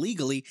leave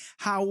legally.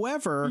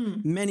 However,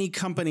 many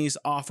companies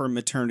offer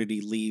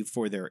maternity leave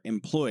for their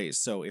employees.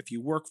 So if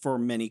you work for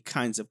many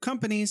kinds of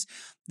companies,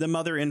 the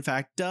mother, in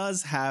fact,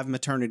 does have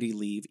maternity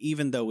leave,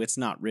 even though it's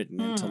not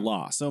written into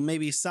law. So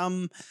maybe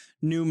some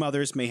new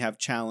mothers may have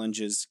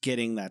challenges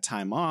getting that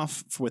time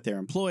off with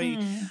their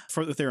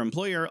with their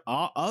employer.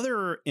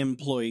 Other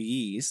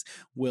employees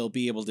will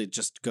be able to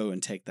just go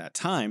and take that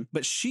time.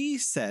 But she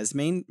says,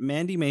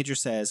 Mandy Major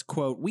says,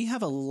 quote, "We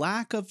have a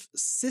lack of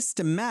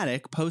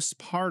systematic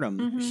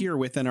postpartum here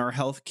within our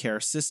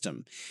healthcare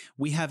system.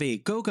 We have a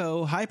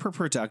go-go,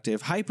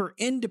 hyper-productive,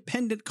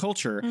 hyper-independent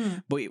culture,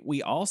 but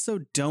we also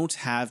don't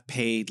have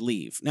paid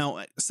leave."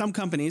 Now, some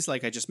companies,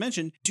 like I just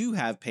mentioned, do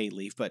have paid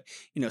leave, but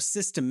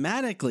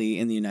systematically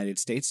in the United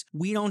States,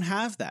 we don't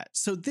have that.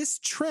 So this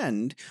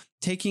trend,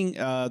 taking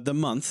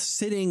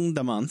sitting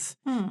the month,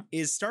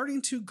 is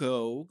starting to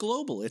go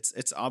global.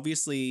 It's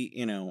obviously,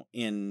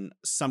 in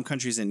some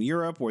countries in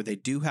Europe where they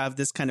do have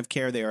this kind of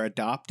care, they are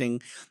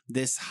adopting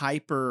this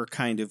hyper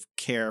kind of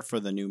care for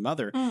the new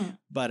mother.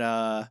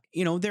 But,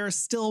 there is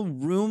still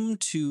room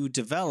to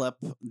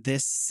develop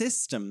this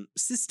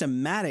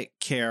systematic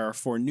care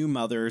for new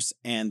mothers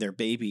and their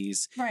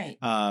babies. Right.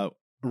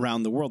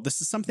 Around the world.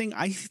 This is something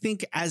I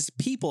think as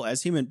people,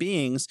 as human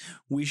beings,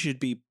 we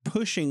should be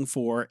pushing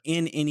for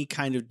in any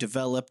kind of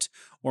developed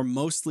or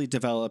mostly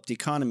developed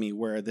economy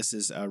where this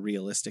is a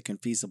realistic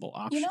and feasible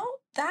option.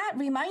 That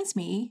reminds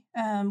me,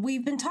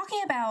 we've been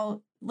talking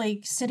about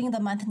like sitting the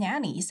month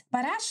nannies,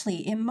 but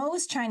actually in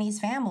most Chinese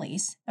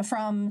families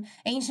from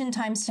ancient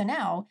times to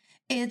now,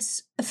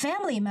 it's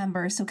family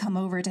members who come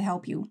over to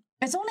help you.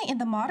 It's only in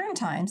the modern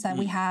times that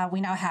we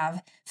now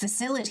have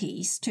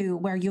facilities to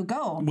where you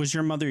go. Was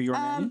your mother your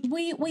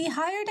nanny? We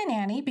hired a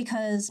nanny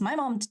because my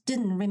mom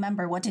didn't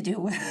remember what to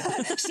do.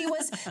 she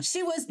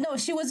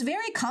was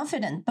very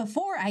confident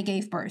before I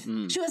gave birth.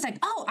 She was like,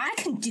 "Oh, I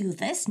can do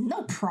this,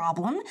 no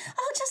problem.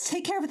 I'll just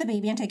take care of the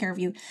baby and take care of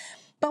you."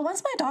 But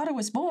once my daughter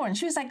was born,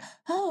 she was like,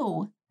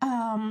 "Oh,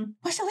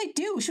 what shall I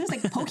do?" She was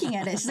like poking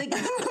at it. She's like,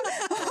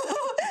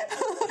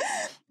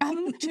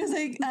 she was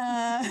like,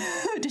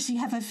 does she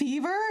have a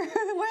fever?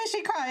 Why is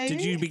she crying?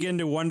 Did you begin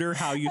to wonder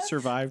how you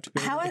survived?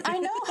 How I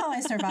know how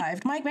I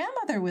survived. My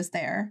grandmother was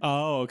there.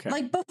 Oh, okay.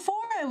 Like before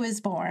I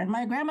was born,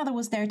 my grandmother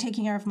was there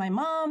taking care of my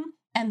mom.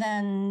 And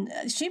then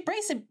she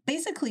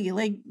basically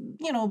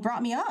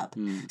brought me up.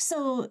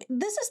 So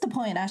this is the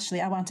point,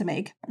 actually, I want to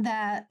make,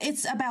 that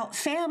it's about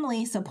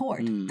family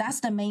support.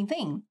 That's the main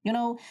thing. You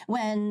know,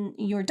 when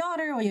your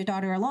daughter or your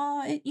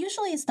daughter-in-law,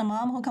 usually it's the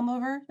mom who come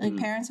over, like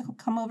parents who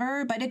come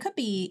over, but it could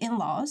be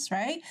in-laws,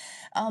 right?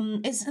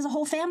 It's a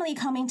whole family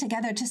coming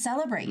together to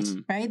celebrate,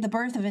 right? The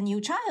birth of a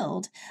new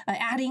child,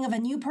 adding of a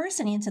new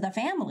person into the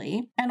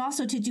family, and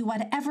also to do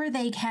whatever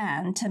they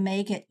can to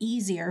make it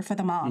easier for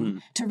the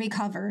mom to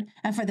recover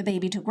and for the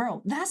baby to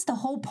grow. That's the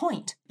whole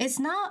point. It's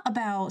not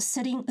about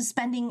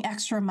spending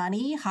extra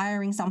money,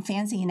 hiring some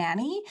fancy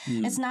nanny.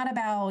 It's not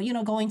about,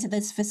 going to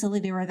this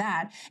facility or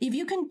that. If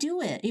you can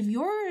do it, if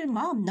your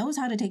mom knows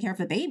how to take care of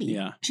the baby,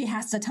 she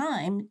has the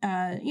time,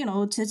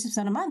 to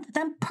spend a month,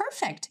 then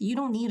perfect. You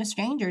don't need a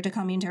stranger to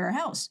come into her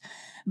house.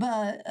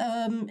 But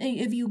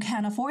if you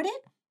can afford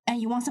it, and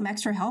you want some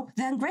extra help,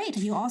 then great.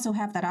 You also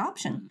have that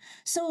option.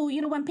 So,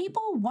 when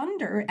people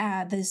wonder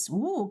at this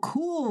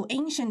cool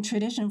ancient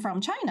tradition from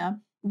China,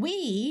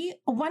 we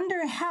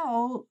wonder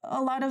how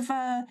a lot of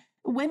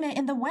women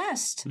in the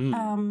West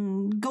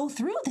go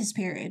through this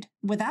period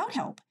without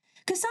help.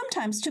 Because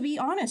sometimes, to be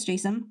honest,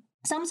 Jason,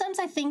 sometimes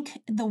I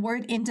think the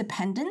word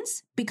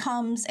independence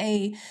becomes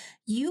a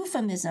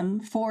euphemism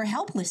for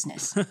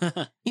helplessness.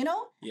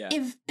 Yeah.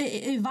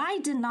 If I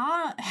did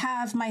not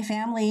have my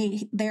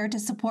family there to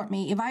support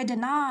me, if I did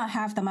not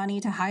have the money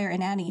to hire a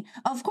nanny,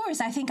 of course,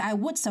 I think I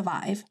would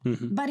survive,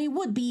 but it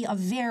would be a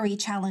very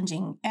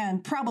challenging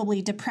and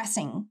probably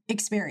depressing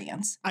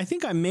experience. I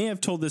think I may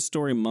have told this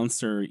story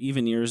months or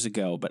even years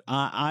ago, but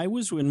I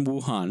was in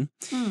Wuhan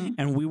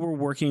and we were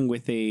working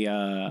with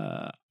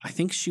I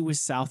think she was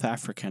South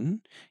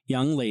African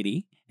young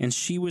lady, and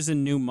she was a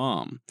new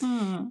mom.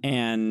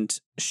 And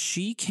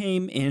she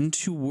came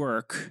into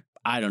work,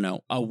 I don't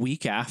know, a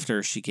week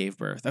after she gave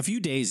birth, a few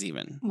days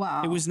even.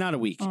 Wow. It was not a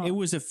week. It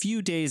was a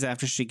few days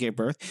after she gave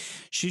birth.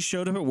 She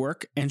showed up at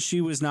work and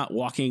she was not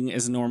walking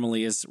as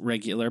normally as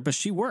regular, but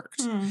she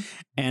worked.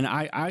 And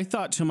I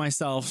thought to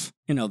myself,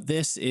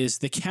 this is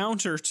the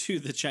counter to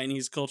the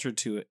Chinese culture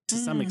to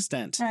some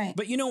extent. Right.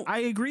 But, I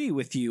agree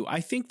with you.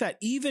 I think that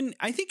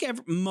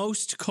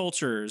most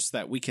cultures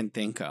that we can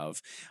think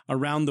of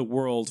around the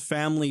world,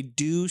 family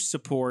do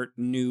support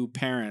new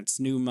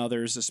parents, new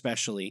mothers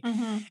especially,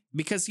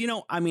 because,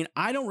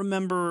 I don't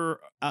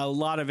remember a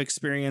lot of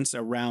experience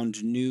around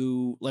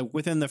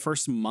within the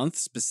first month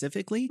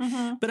specifically,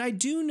 but I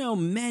do know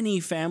many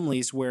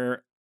families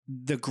where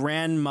the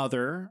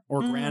grandmother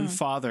or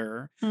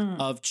grandfather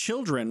of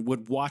children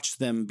would watch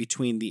them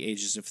between the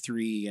ages of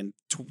 3 and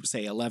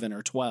say 11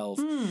 or 12,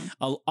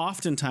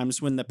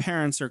 oftentimes when the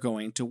parents are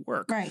going to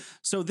work. Right.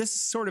 So this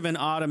is sort of an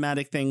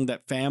automatic thing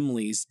that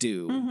families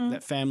do,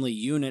 that family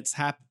units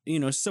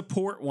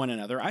support one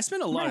another. I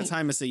spent a lot of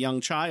time as a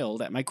young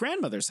child at my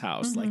grandmother's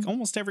house, like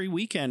almost every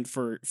weekend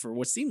for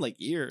what seemed like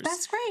years.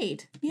 That's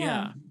great.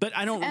 Yeah. But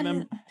I don't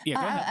remember. Yeah,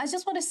 go ahead. I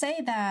just want to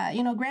say that,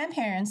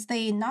 grandparents,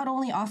 they not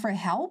only offer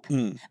help,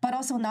 but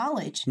also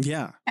knowledge.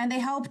 Yeah. And they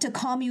help to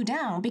calm you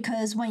down,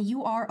 because when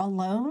you are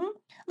alone,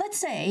 let's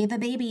say the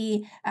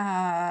baby,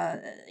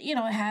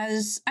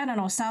 has, I don't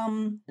know,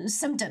 some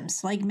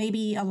symptoms, like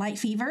maybe a light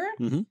fever.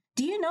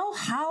 Do you know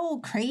how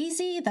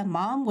crazy the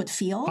mom would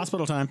feel?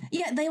 Hospital time.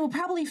 Yeah, they will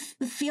probably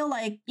feel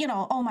like,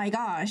 oh my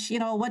gosh,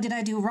 what did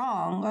I do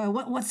wrong? Or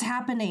what's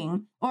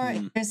happening? Or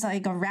there's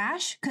like a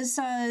rash, because,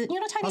 tiny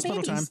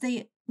Hospital babies,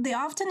 time. They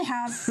often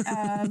have,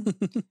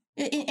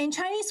 in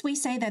Chinese, we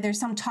say that there's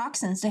some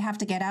toxins they have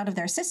to get out of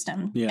their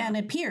system, and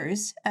it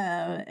appears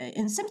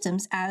in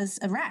symptoms as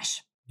a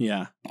rash.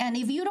 Yeah. And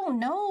if you don't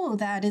know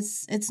that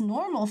it's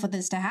normal for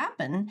this to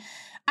happen,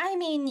 I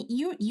mean,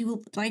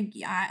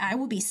 I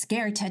would be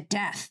scared to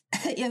death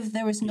if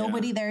there was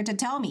nobody there to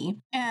tell me.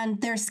 And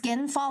their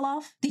skin fall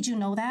off. Did you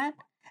know that?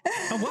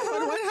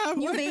 What?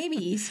 New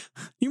babies.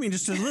 You mean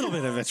just a little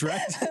bit of it,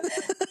 right?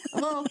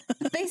 Well,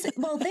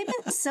 they've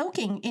been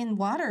soaking in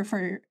water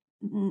for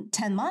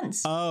 10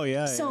 months. Oh,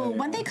 yeah. So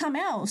when they come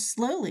out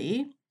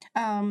slowly,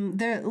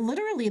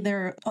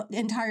 their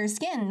entire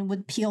skin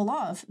would peel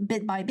off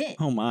bit by bit.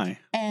 Oh, my.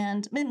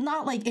 And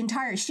not like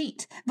entire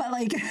sheet, but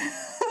like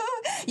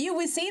you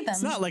would see them.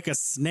 It's not like a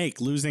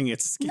snake losing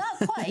its skin.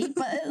 Not quite,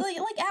 but like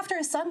after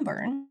a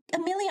sunburn, a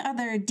million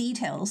other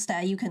details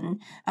that you can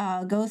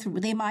go through.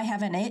 They might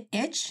have an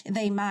itch.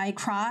 They might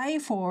cry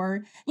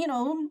for,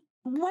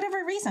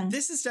 whatever reason.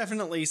 This is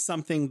definitely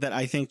something that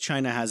I think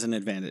China has an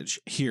advantage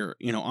here,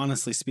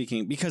 honestly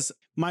speaking, because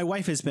my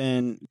wife has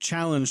been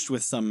challenged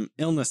with some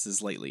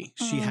illnesses lately.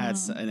 She had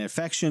an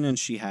infection and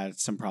she had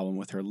some problem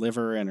with her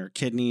liver and her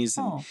kidneys.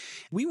 And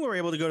we were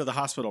able to go to the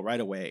hospital right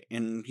away.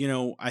 And,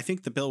 I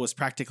think the bill was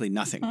practically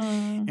nothing.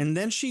 And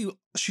then she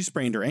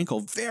sprained her ankle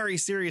very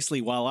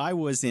seriously while I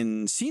was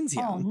in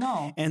Xinjiang. Oh,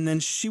 no. And then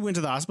she went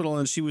to the hospital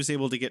and she was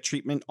able to get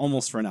treatment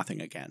almost for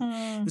nothing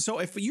again. So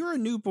if you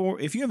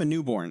have a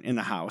newborn in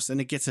the house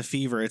and it gets a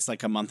fever, it's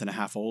like a month and a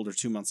half old or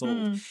 2 months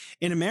old.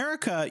 In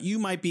America, you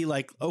might be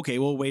like, okay,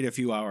 we'll wait a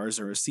few hours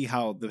or see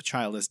how the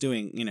child is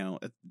doing,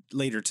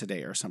 later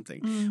today or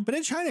something. But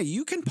in China,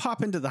 you can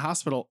pop into the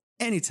hospital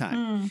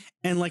anytime.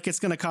 And like it's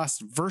going to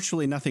cost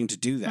virtually nothing to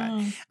do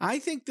that. I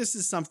think this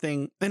is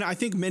something, and I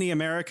think many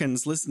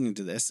Americans listening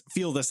to this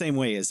feel the same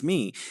way as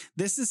me.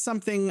 This is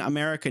something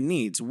America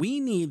needs. We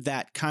need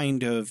that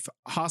kind of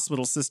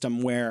hospital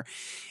system where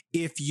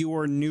if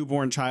your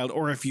newborn child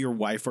or if your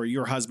wife or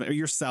your husband or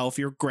yourself,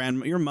 your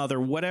grandma, your mother,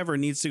 whatever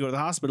needs to go to the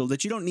hospital,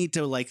 that you don't need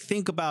to like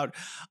think about,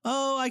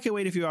 oh, I could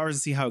wait a few hours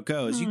and see how it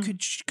goes. You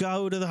could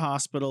go to the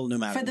hospital no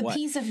matter what. For the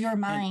peace of your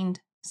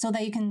mind. So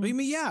that you can.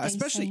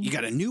 Especially you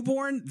got a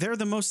newborn. They're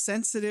the most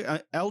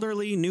sensitive,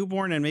 elderly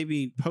newborn and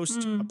maybe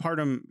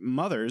postpartum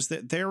mothers.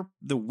 They're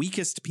the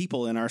weakest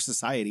people in our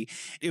society.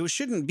 It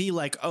shouldn't be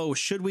like, oh,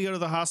 should we go to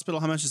the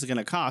hospital? How much is it going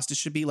to cost? It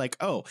should be like,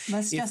 oh,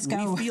 let's just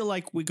go. We feel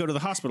like we go to the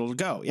hospital,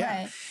 go.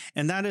 Yeah. Right.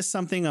 And that is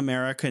something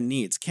America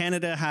needs.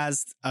 Canada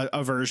has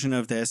a version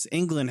of this.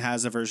 England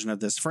has a version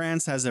of this.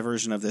 France has a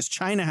version of this.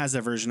 China has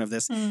a version of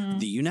this.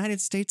 The United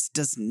States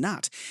does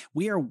not.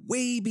 We are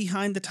way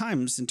behind the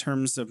times in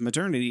terms of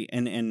maternity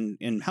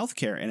and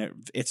healthcare,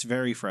 and it's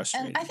very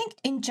frustrating. And I think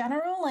in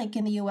general, like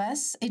in the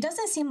US, it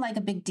doesn't seem like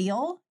a big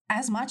deal,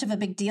 as much of a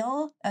big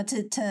deal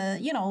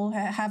to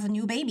have a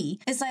new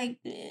baby. It's like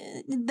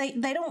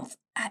they don't.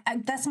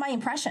 That's my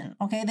impression.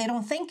 Okay, they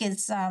don't think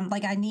it's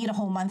like I need a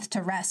whole month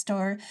to rest,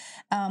 or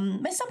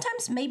but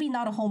sometimes maybe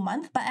not a whole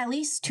month, but at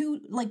least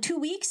 2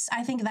 weeks.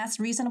 I think that's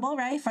reasonable,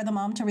 right, for the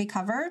mom to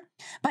recover.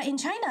 But in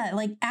China,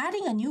 like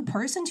adding a new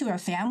person to your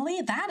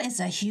family, that is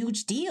a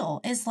huge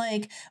deal. It's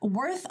like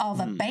worth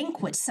of a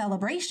banquet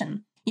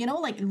celebration.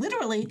 Like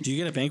literally. Do you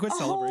get a banquet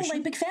celebration? Whole,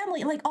 like big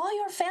family, like all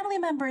your family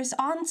members,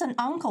 aunts and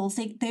uncles,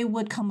 they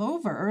would come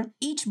over,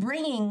 each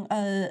bringing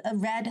a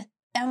red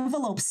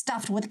envelope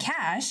stuffed with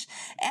cash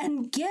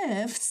and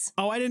gifts.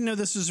 Oh, I didn't know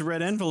this was a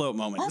red envelope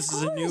moment. This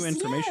is a new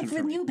information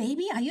for me. New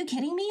baby. Are you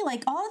kidding me?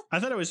 Like I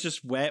thought it was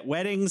just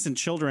weddings and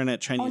children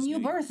at Chinese new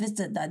birth.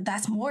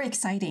 That's more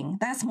exciting.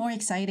 That's more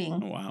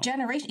exciting. Oh, wow.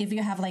 Generation. If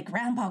you have like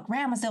grandpa,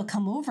 grandmas, they'll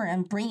come over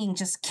and bringing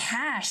just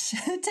cash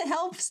to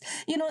help.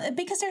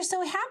 Because they're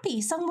so happy.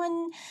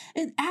 Someone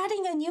is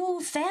adding a new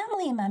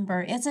family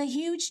member. It's a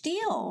huge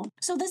deal.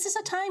 So this is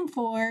a time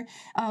for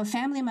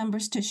family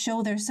members to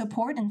show their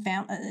support and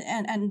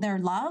their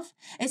love.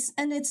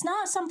 It's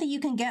not something you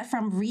can get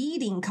from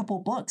reading a couple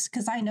books,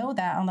 because I know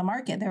that on the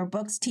market there are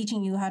books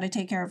teaching you how to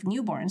take care of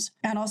newborns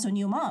and also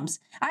new moms.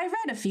 I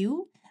read a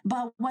few,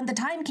 but when the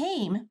time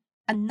came,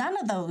 none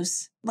of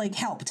those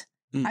helped.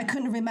 I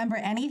couldn't remember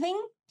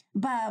anything.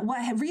 But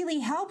what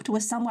really helped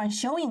was someone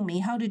showing me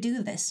how to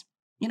do this.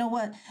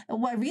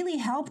 What really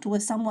helped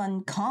was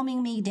someone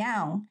calming me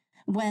down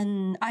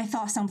when I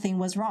thought something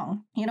was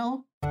wrong.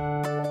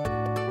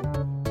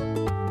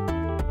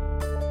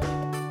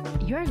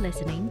 You're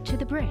listening to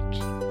The Bridge.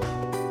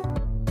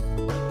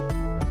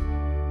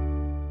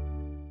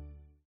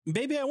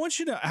 Baby, I want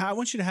you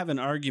to have an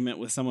argument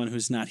with someone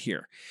who's not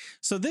here.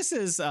 So this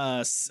is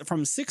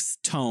from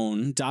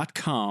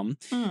sixtone.com,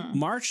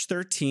 March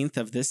 13th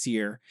of this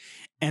year.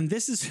 And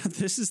this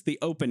is the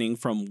opening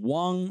from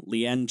Wang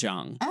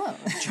Lianzhang. Oh.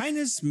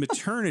 China's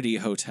maternity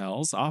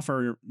hotels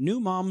offer new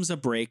moms a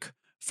break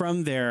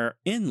from their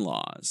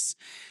in-laws.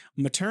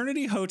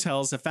 Maternity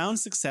hotels have found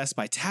success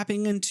by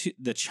tapping into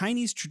the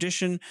Chinese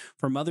tradition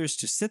for mothers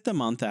to sit the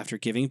month after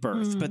giving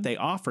birth, but they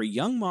offer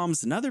young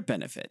moms another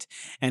benefit,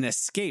 an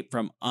escape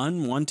from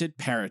unwanted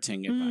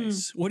parenting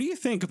advice. What do you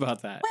think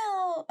about that?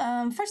 Well,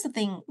 first the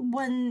thing,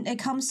 when it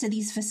comes to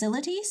these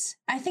facilities,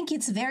 I think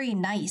it's very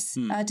nice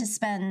to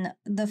spend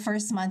the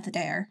first month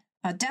there.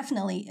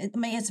 Definitely.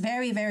 It's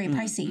very, very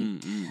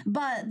pricey.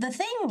 But the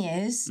thing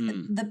is,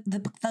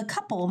 the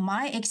couple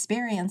might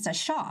experience a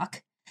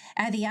shock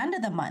at the end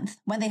of the month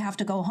when they have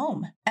to go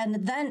home.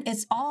 And then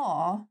it's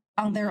all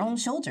on their own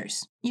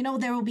shoulders.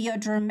 There will be a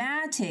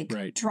dramatic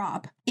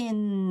drop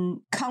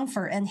in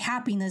comfort and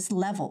happiness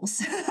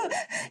levels.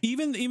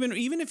 Even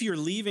if you're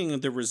leaving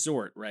the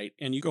resort, right,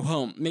 and you go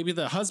home, maybe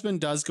the husband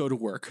does go to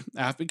work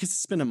because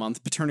it's been a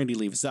month, paternity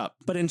leave is up.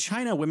 But in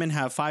China, women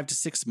have 5 to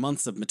 6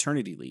 months of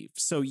maternity leave.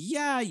 So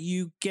yeah,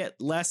 you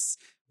get less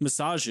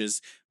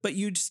massages, but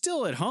you're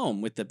still at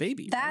home with the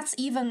baby. That's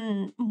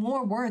even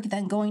more work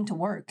than going to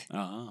work.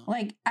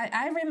 Like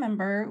I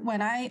remember when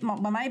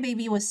my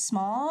baby was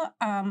small,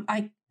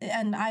 I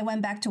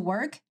went back to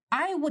work,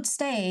 I would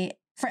stay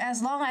for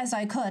as long as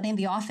I could in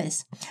the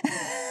office.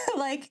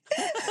 Like,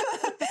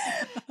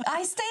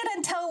 I stayed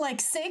until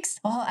like 6,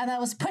 and I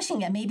was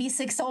pushing it, maybe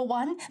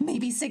 6:01,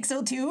 maybe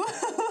 6:02.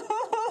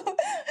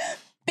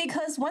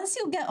 Because once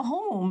you get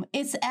home,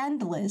 it's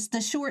endless.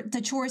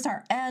 The chores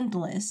are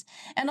endless.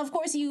 And of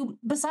course,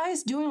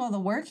 besides doing all the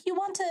work, you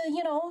want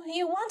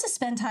to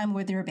spend time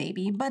with your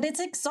baby, but it's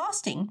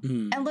exhausting.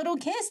 And little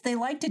kids, they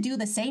like to do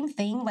the same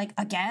thing like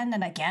again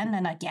and again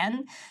and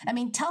again. I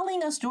mean,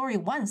 telling a story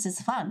once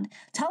is fun.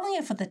 Telling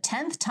it for the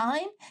 10th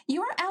time,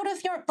 you're out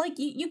of your, like,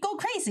 you go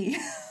crazy.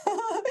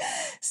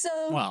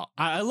 Well,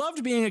 I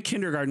loved being a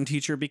kindergarten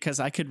teacher because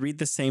I could read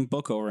the same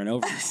book over and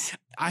over.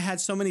 I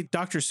had so many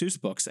Dr. Seuss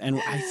books, and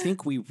I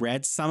think we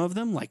read some of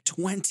them like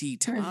 20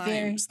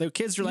 times. The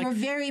kids were like, "You're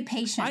very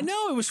patient." I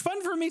know, it was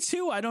fun for me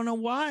too. I don't know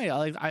why.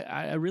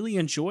 I really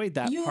enjoyed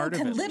that part of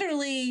it. You can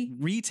literally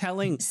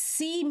retelling.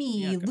 See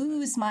me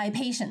lose my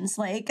patience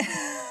like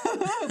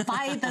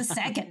by the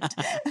second.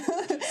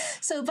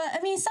 But I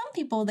mean, some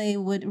people, they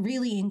would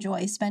really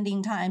enjoy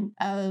spending time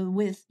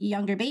with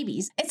younger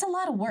babies. It's a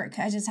lot of work,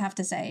 I just have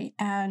to say.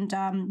 And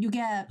you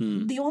get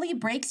the only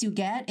breaks you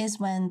get is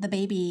when the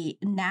baby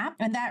naps.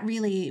 And that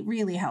really,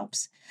 really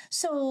helps.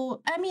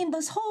 So, I mean,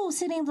 this whole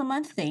sitting of the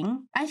month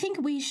thing, I think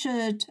we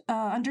should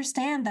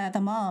understand that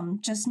the mom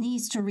just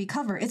needs to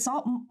recover. It's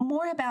all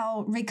more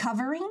about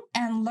recovering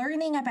and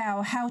learning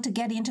about how to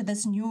get into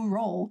this new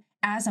role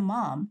as a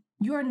mom.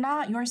 You're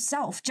not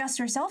just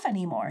yourself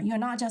anymore. You're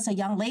not just a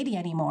young lady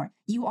anymore.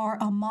 You are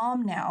a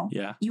mom now.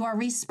 Yeah. You are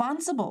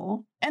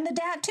responsible. And the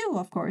dad too,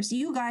 of course.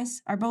 You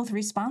guys are both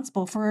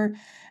responsible for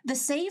the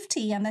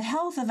safety and the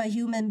health of a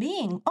human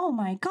being. Oh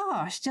my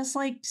gosh. Just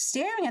like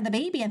staring at the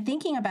baby and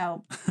thinking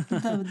about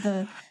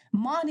the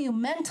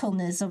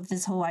monumentalness of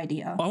this whole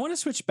idea. Well, I want to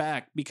switch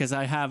back because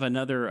I have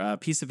another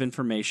piece of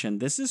information.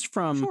 This is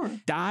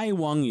from Dai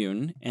Wang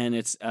Yun, and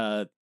it's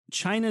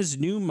China's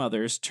new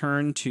mothers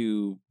turn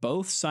to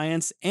both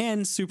science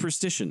and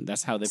superstition.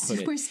 That's how they put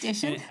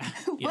Superstition? it.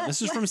 Yeah,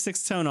 this is from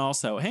Sixth Tone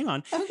also. Hang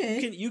on.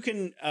 Okay. You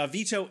can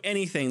veto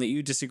anything that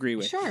you disagree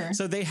with. Sure.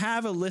 So they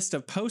have a list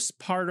of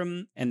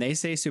postpartum, and they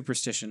say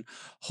superstition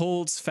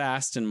holds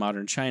fast in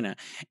modern China.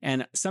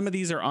 And some of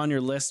these are on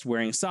your list: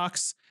 wearing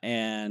socks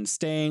and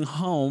staying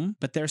home.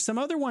 But there's some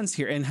other ones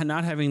here, and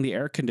not having the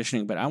air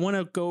conditioning. But I want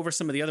to go over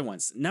some of the other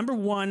ones. Number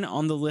 1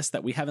 on the list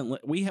that we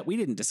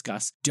didn't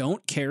discuss: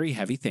 don't carry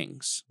heavy things.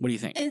 What do you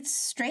think? It's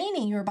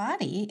straining your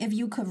body if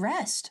you could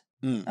rest.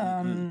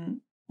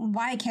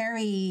 Why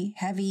carry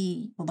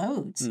heavy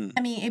loads?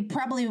 I mean, it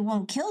probably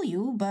won't kill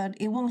you, but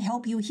it won't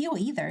help you heal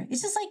either.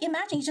 It's just like,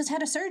 imagine you just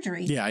had a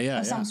surgery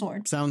of some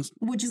sort.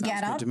 Would you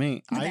get up to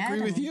me? I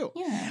agree with you.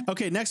 Yeah.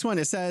 Okay, next one.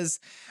 It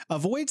says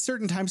avoid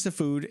certain types of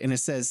food, and it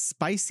says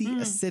spicy,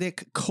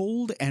 acidic,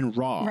 cold, and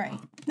raw. Right.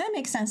 That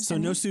makes sense. So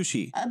no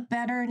sushi.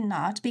 Better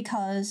not,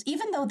 because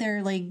even though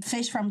they're like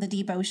fish from the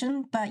deep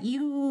ocean, but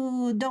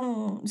you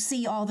don't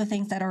see all the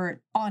things that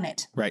are on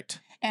it. Right.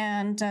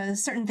 And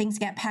certain things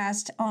get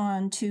passed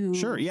on to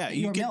your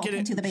milk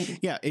and to the baby.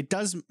 Yeah, it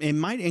does. It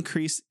might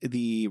increase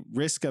the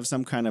risk of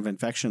some kind of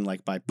infection,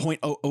 like by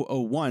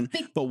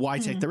 0.0001. But why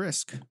take the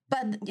risk?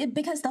 But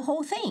because the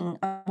whole thing,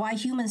 why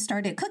humans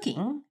started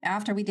cooking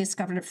after we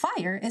discovered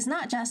fire, is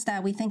not just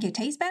that we think it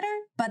tastes better,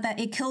 but that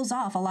it kills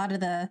off a lot of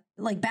the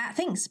like bad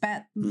things,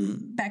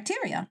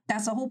 bacteria.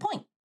 That's the whole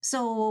point.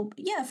 So,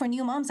 yeah, for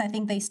new moms, I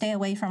think they stay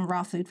away from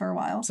raw food for a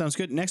while. Sounds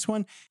good. Next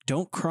one,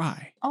 don't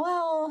cry. Oh,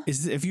 well.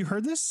 Have you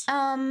heard this?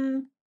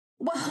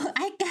 Well,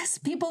 I guess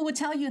people would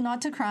tell you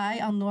not to cry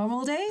on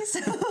normal days.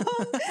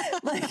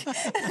 Like,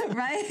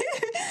 right?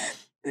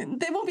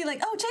 They won't be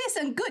like, oh,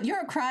 Jason, good,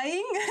 you're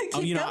crying.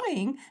 Keep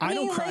going. I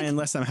don't cry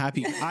unless I'm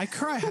happy. I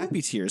cry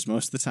happy tears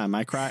most of the time.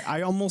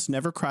 I almost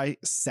never cry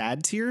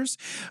sad tears,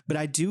 but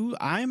I do.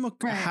 I'm a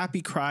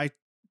happy cry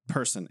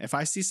person. If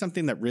I see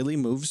something that really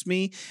moves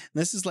me,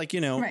 this is like,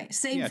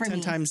 same for 10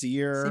 me. times a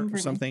year or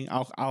something,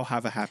 I'll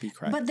have a happy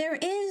cry. But there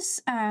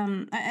is,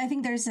 I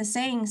think there's a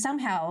saying,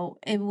 somehow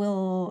it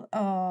will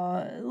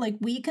like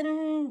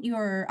weaken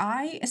your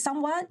eye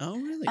somewhat. Oh,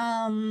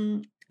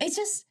 really? It's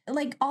just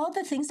like all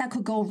the things that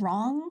could go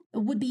wrong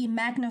would be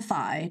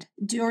magnified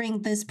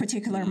during this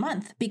particular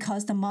month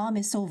because the mom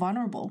is so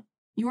vulnerable.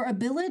 Your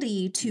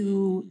ability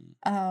to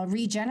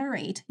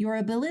regenerate, your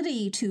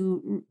ability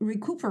to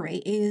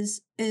recuperate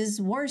is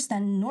worse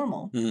than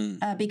normal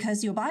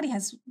because your body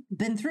has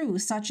been through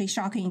such a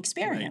shocking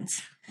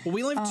experience. Right. Well,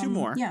 we only have 2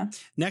 more. Yeah.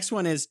 Next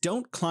one is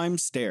don't climb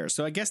stairs.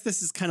 So I guess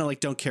this is kind of like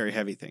don't carry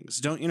heavy things.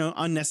 Don't,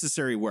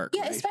 unnecessary work.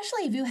 Yeah, right?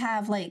 Especially if you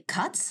have like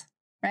cuts,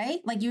 right?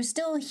 Like you're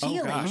still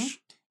healing. Oh, gosh.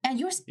 And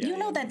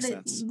that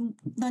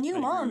the new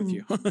moms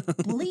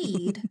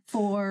bleed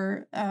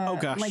for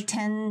like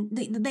 10,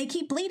 they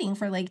keep bleeding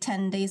for like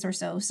 10 days or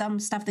so.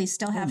 Some stuff they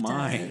still have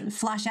to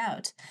flush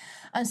out.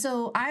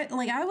 So I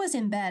was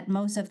in bed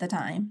most of the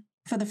time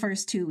for the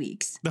first 2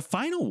 weeks. The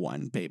final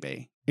one,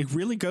 baby, it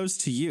really goes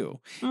to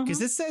you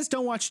because it says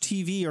don't watch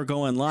TV or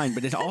go online,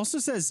 but it also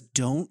says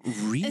don't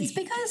read. It's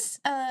because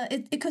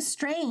it could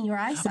strain your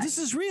eyesight. This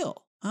is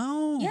real.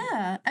 Oh.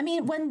 Yeah. I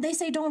mean, when they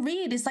say don't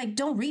read, it's like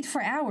don't read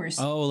for hours.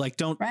 Oh, like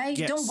don't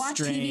get Don't watch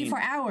TV for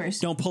hours.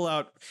 Don't pull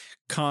out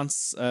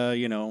Kant's, I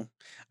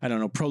don't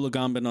know,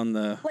 prolegomben on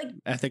the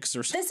ethics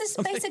or something. This is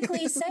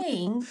basically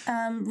saying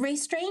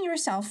restrain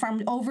yourself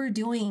from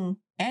overdoing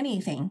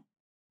anything,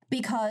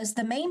 because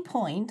the main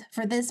point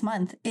for this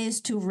month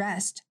is to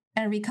rest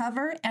and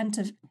recover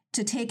and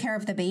to take care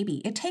of the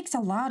baby. It takes a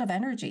lot of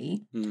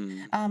energy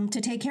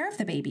to take care of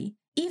the baby.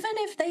 Even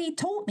if they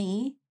told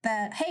me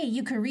that, hey,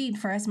 you could read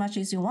for as much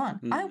as you want,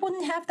 I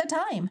wouldn't have the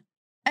time.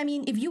 I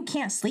mean, if you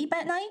can't sleep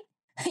at night,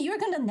 you're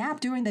going to nap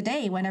during the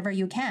day whenever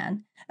you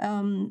can.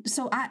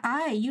 So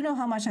you know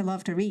how much I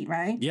love to read,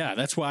 right? Yeah,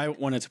 that's why I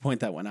wanted to point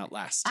that one out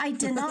last. I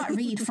did not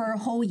read for a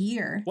whole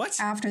year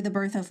after the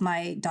birth of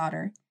my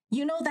daughter.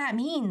 You know that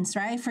means,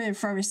 right?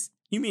 For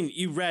You mean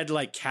you read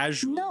like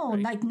casually? No,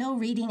 right? like no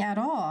reading at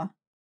all.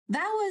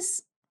 That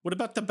was... What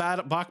about the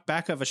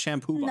back of a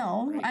shampoo bottle?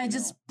 No, right? I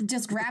just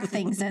grab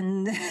things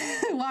and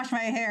wash my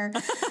hair.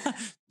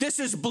 This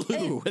is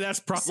blue. That's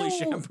probably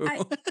shampoo.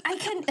 I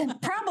can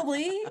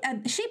probably...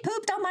 she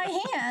pooped on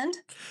my hand.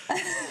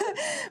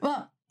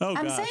 Well,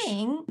 I'm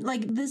saying,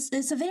 like, this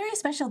is a very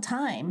special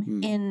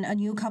time in a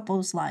new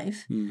couple's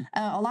life.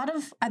 A lot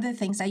of other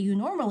things that you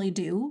normally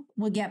do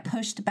will get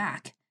pushed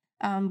back.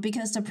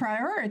 Because the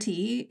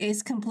priority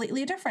is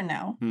completely different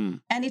now.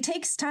 And it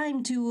takes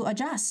time to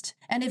adjust.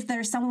 And if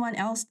there's someone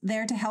else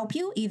there to help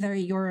you, either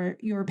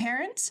your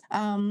parents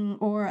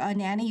or a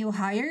nanny you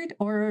hired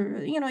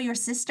or, your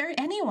sister,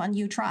 anyone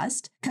you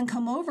trust can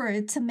come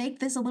over to make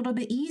this a little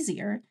bit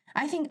easier.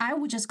 I think I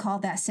would just call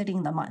that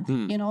sitting the month,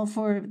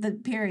 for the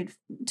period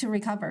to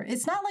recover.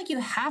 It's not like you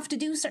have to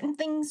do certain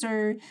things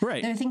or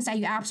there are things that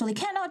you absolutely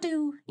cannot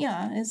do.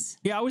 Yeah,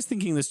 I was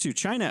thinking this too.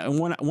 China, and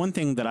one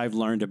thing that I've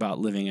learned about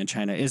living in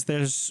China is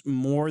there's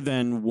more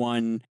than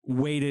one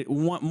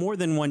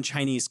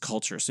Chinese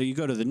culture. So you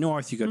go to the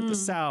north, you go to the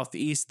south,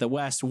 the east, the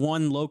west,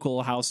 one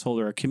local household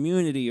or a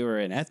community or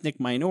an ethnic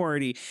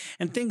minority,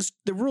 and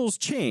the rules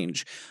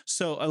change.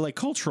 So like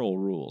cultural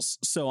rules.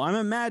 So I'm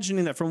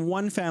imagining that from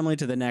one family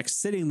to the next,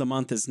 sitting the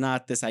month is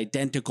not this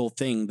identical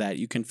thing that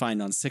you can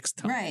find on Sixth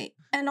Time. Right.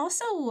 And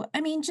also,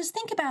 I mean, just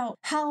think about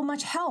how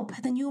much help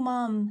the new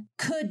mom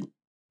could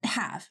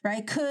have,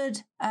 right?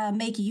 Could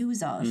make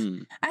use of.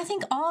 I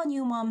think all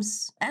new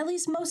moms, at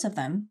least most of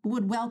them,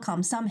 would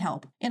welcome some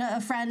help.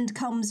 A friend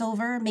comes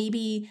over,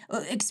 maybe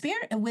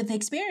with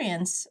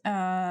experience,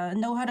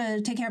 know how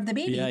to take care of the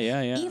baby.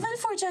 Yeah. Even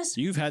for just...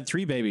 You've had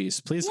 3 babies.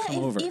 Please come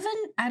over. Even,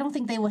 I don't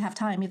think they would have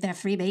time if they have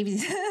 3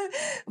 babies.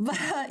 But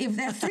if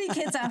they have 3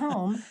 kids at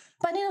home...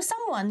 But,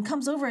 someone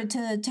comes over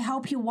to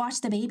help you watch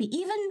the baby,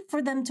 even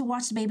for them to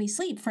watch the baby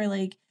sleep for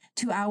like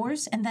 2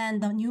 hours, and then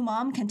the new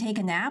mom can take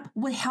a nap,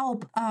 would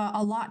help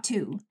a lot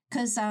too.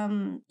 Because,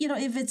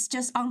 if it's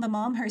just on the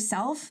mom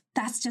herself,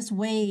 that's just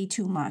way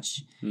too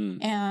much.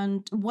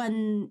 And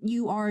when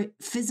you are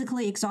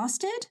physically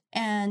exhausted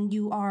and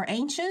you are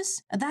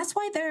anxious, that's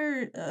why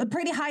there's a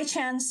pretty high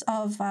chance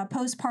of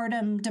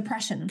postpartum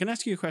depression. Can I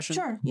ask you a question?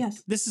 Sure,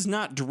 yes. This is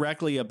not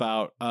directly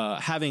about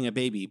having a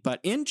baby, but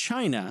in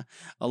China,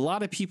 a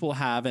lot of people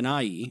have an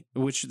ai,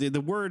 which the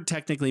word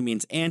technically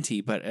means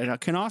auntie, but it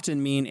can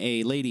often mean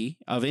a lady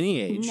of any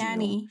age.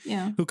 Nanny,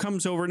 who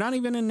comes over, not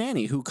even a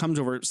nanny, who comes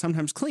over,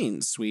 sometimes cleans,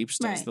 sweeps,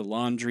 does the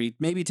laundry,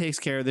 maybe takes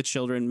care of the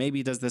children,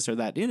 maybe does this or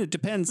that. It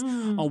depends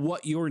on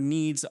what your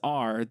needs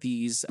are.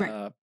 These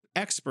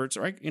experts,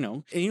 right?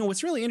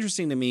 What's really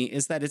interesting to me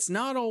is that it's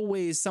not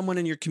always someone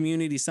in your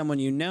community, someone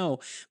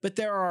but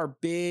there are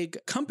big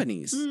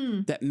companies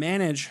that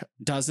manage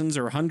dozens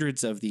or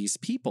hundreds of these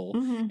people,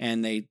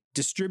 and they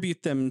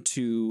distribute them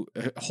to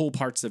whole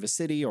parts of a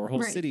city or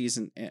whole cities.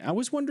 And I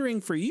was wondering,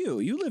 for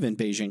you live in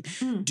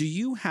Beijing, do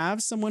you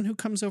have someone who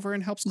comes over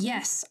and helps?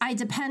 Yes, I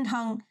depend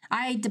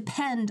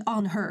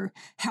on her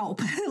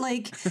help.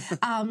 Like,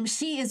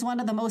 she is one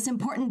of the most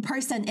important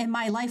person in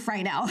my life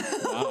right now.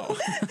 Wow.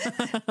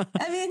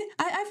 I mean,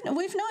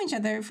 we've known each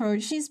other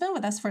she's been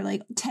with us for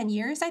like 10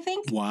 years, I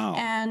think. Wow.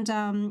 And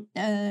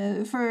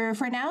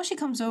for now, she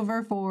comes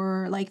over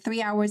for like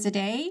 3 hours a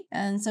day.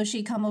 And so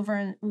she come over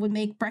and would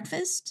make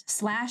breakfast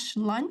 /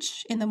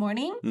 lunch in the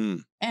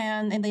morning.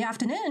 And in the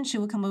afternoon, she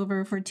would come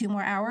over for 2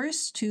 more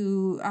hours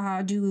to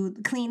do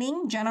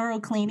cleaning, general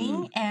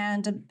cleaning,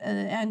 and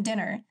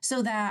dinner,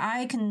 so that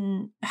I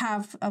can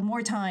have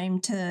more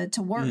time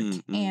to work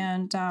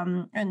and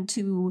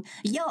to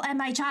yell at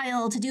my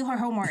child to do her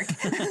homework.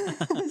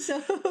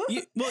 So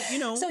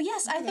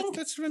yes, I think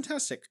that's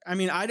fantastic. I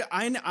mean,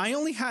 I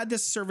only had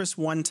this service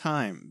one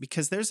time,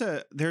 because there's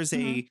a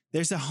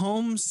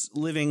homes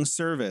living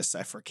service.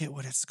 I forget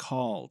what it's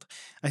called.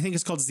 I think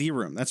it's called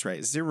Z-Room. That's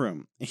right,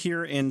 Z-Room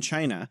here in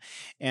China.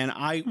 And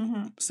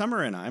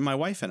Summer and I, my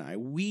wife and I,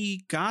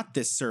 we got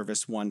this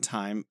service one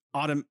time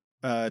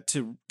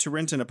to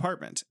rent an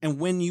apartment. And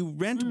when you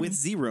rent with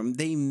Z-Room,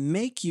 they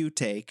make you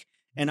take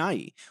and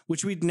ai,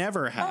 which we'd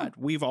never had.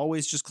 We've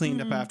always just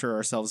cleaned up after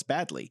ourselves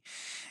badly.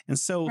 And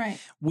so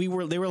they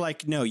were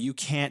like, no, you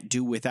can't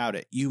do without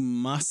it. You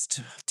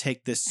must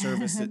take this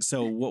service.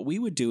 So what we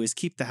would do is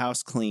keep the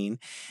house clean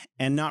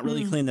and not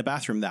really clean the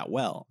bathroom that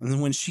well. And then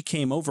when she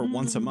came over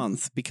once a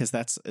month, because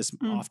that's as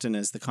often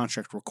as the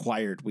contract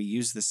required, we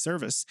use this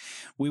service,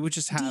 we would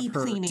just have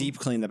her deep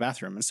clean the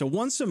bathroom. And so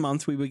once a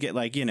month we would get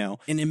like, you know,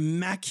 an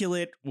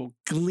immaculate,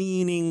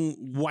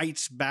 gleaming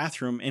white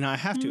bathroom. And I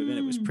have to admit,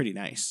 it was pretty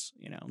nice,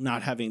 you know,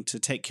 not having to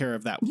take care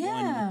of that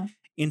one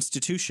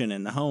institution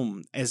in the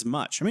home as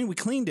much. I mean, we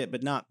cleaned it,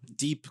 but not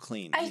deep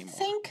clean anymore. I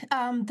think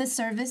the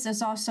service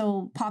is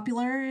also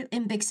popular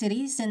in big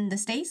cities in the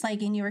States,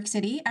 like in New York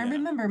City. I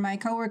remember my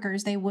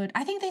coworkers,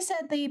 I think they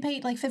said they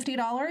paid like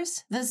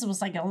 $50. This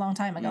was like a long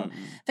time ago.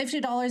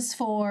 $50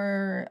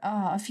 for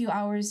a few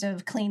hours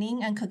of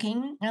cleaning and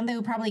cooking. And they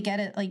would probably get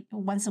it like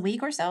once a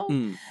week or so.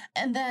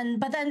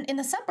 But then in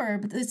the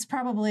suburb, it's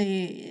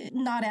probably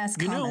not as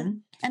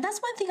common. And that's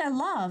one thing I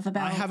love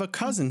about I have a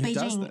cousin who Beijing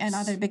does this. and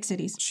other big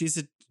cities. She's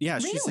a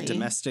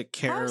domestic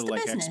care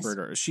like expert.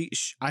 Or she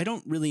I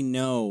don't really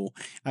know.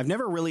 I've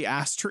never really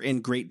asked her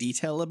in great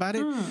detail about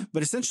it,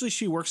 but essentially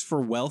she works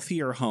for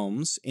wealthier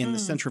homes in the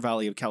Central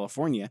Valley of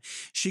California.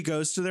 She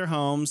goes to their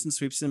homes and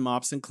sweeps and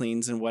mops and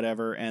cleans and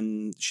whatever,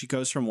 and she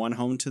goes from one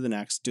home to the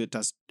next,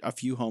 does a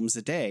few homes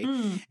a day,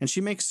 and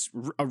she makes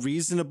a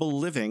reasonable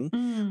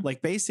living,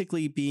 like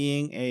basically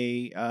being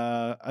a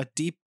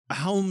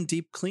home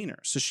deep cleaner.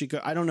 So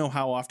I don't know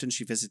how often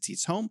she visits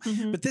each home,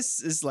 but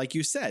this is, like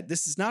you said,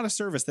 this is not a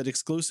service that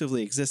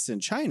exclusively exists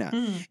in China.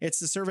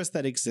 It's a service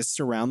that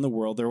exists around the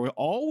world. There have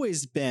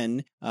always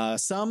been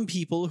some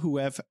people who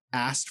have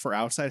asked for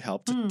outside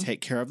help to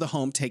take care of the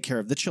home, take care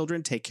of the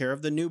children, take care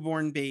of the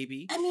newborn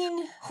baby. I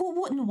mean, who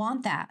wouldn't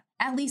want that?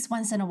 At least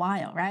once in a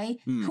while, right?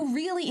 Who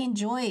really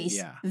enjoys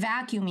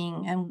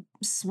vacuuming and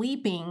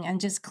sweeping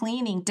and just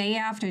cleaning day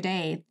after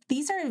day.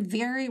 These are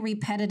very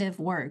repetitive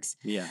works.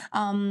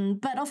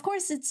 But of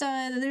course,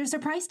 there's a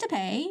price to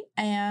pay,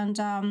 and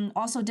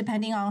also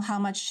depending on how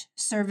much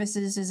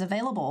services is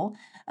available.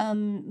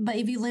 But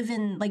if you live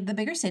in like the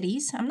bigger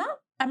cities, I'm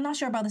not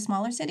sure about the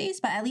smaller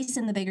cities, but at least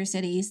in the bigger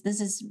cities,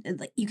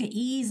 you can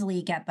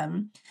easily get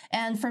them.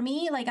 And for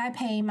me, like I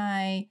pay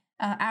my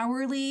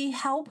hourly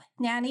help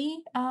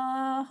nanny.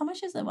 How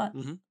much is it? What?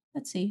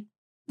 Let's see,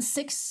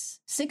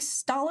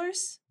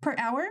 $6 per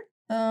hour.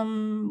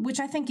 Which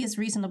I think is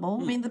reasonable.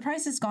 I mean, the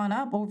price has gone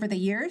up over the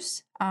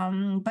years,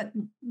 but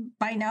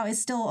by now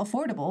it's still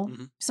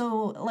affordable.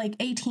 So like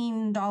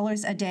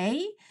 $18 a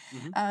day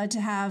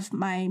to have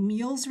my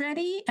meals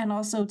ready and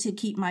also to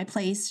keep my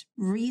place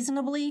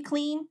reasonably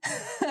clean,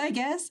 I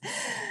guess.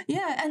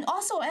 Yeah, and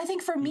also I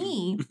think for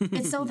me,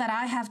 it's so that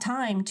I have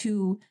time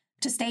to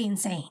stay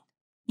insane.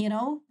 You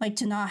know, like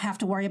to not have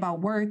to worry about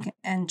work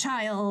and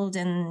child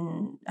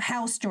and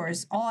house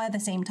chores all at the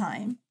same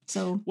time.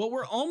 So, well,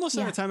 we're almost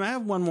out of time. I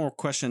have one more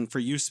question for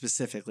you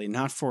specifically,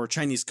 not for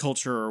Chinese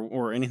culture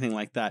or anything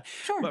like that.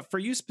 Sure. But for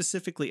you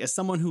specifically, as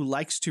someone who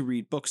likes to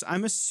read books,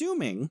 I'm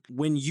assuming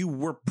when you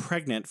were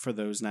pregnant for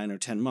those 9 or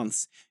 10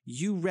 months,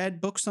 you read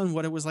books on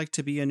what it was like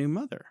to be a new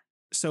mother.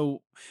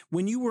 So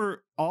when you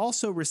were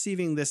also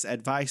receiving this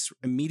advice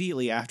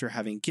immediately after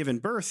having given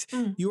birth,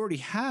 you already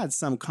had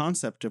some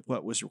concept of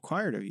what was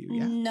required of you.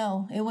 Yeah.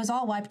 No, it was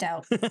all wiped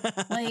out.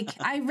 Like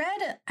I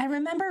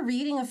remember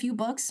reading a few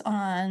books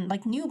on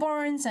like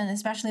newborns and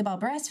especially about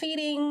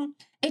breastfeeding.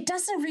 It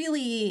doesn't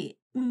really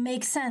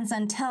make sense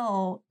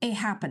until it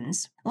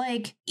happens.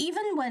 Like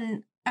even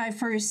when I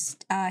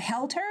first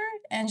held her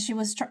and she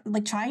was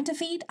trying to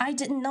feed, I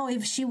didn't know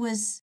if she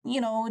was,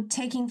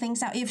 taking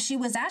things out, if she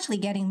was actually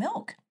getting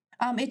milk.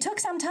 It took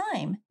some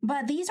time,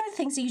 but these are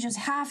things that you just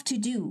have to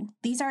do.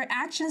 These are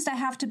actions that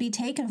have to be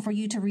taken for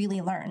you to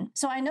really learn.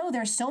 So I know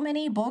there's so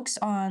many books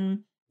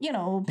on,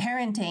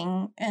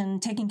 parenting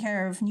and taking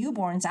care of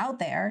newborns out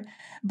there.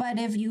 But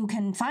if you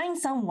can find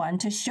someone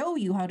to show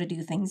you how to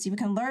do things, you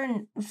can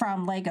learn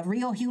from like a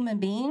real human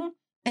being,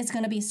 it's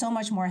going to be so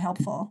much more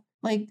helpful.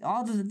 Like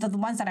all the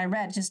ones that I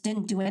read just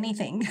didn't do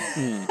anything.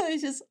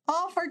 It's just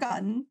all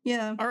forgotten.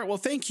 Yeah. All right. Well,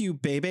 thank you,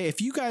 Bebe. If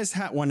you guys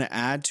want to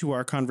add to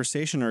our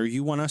conversation or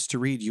you want us to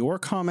read your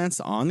comments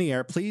on the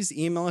air, please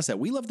email us at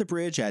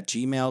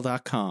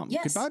welovethebridge@gmail.com.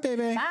 Yes. Goodbye,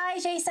 Bebe. Bye,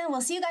 Jason.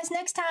 We'll see you guys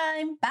next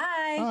time.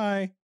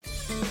 Bye.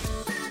 Bye.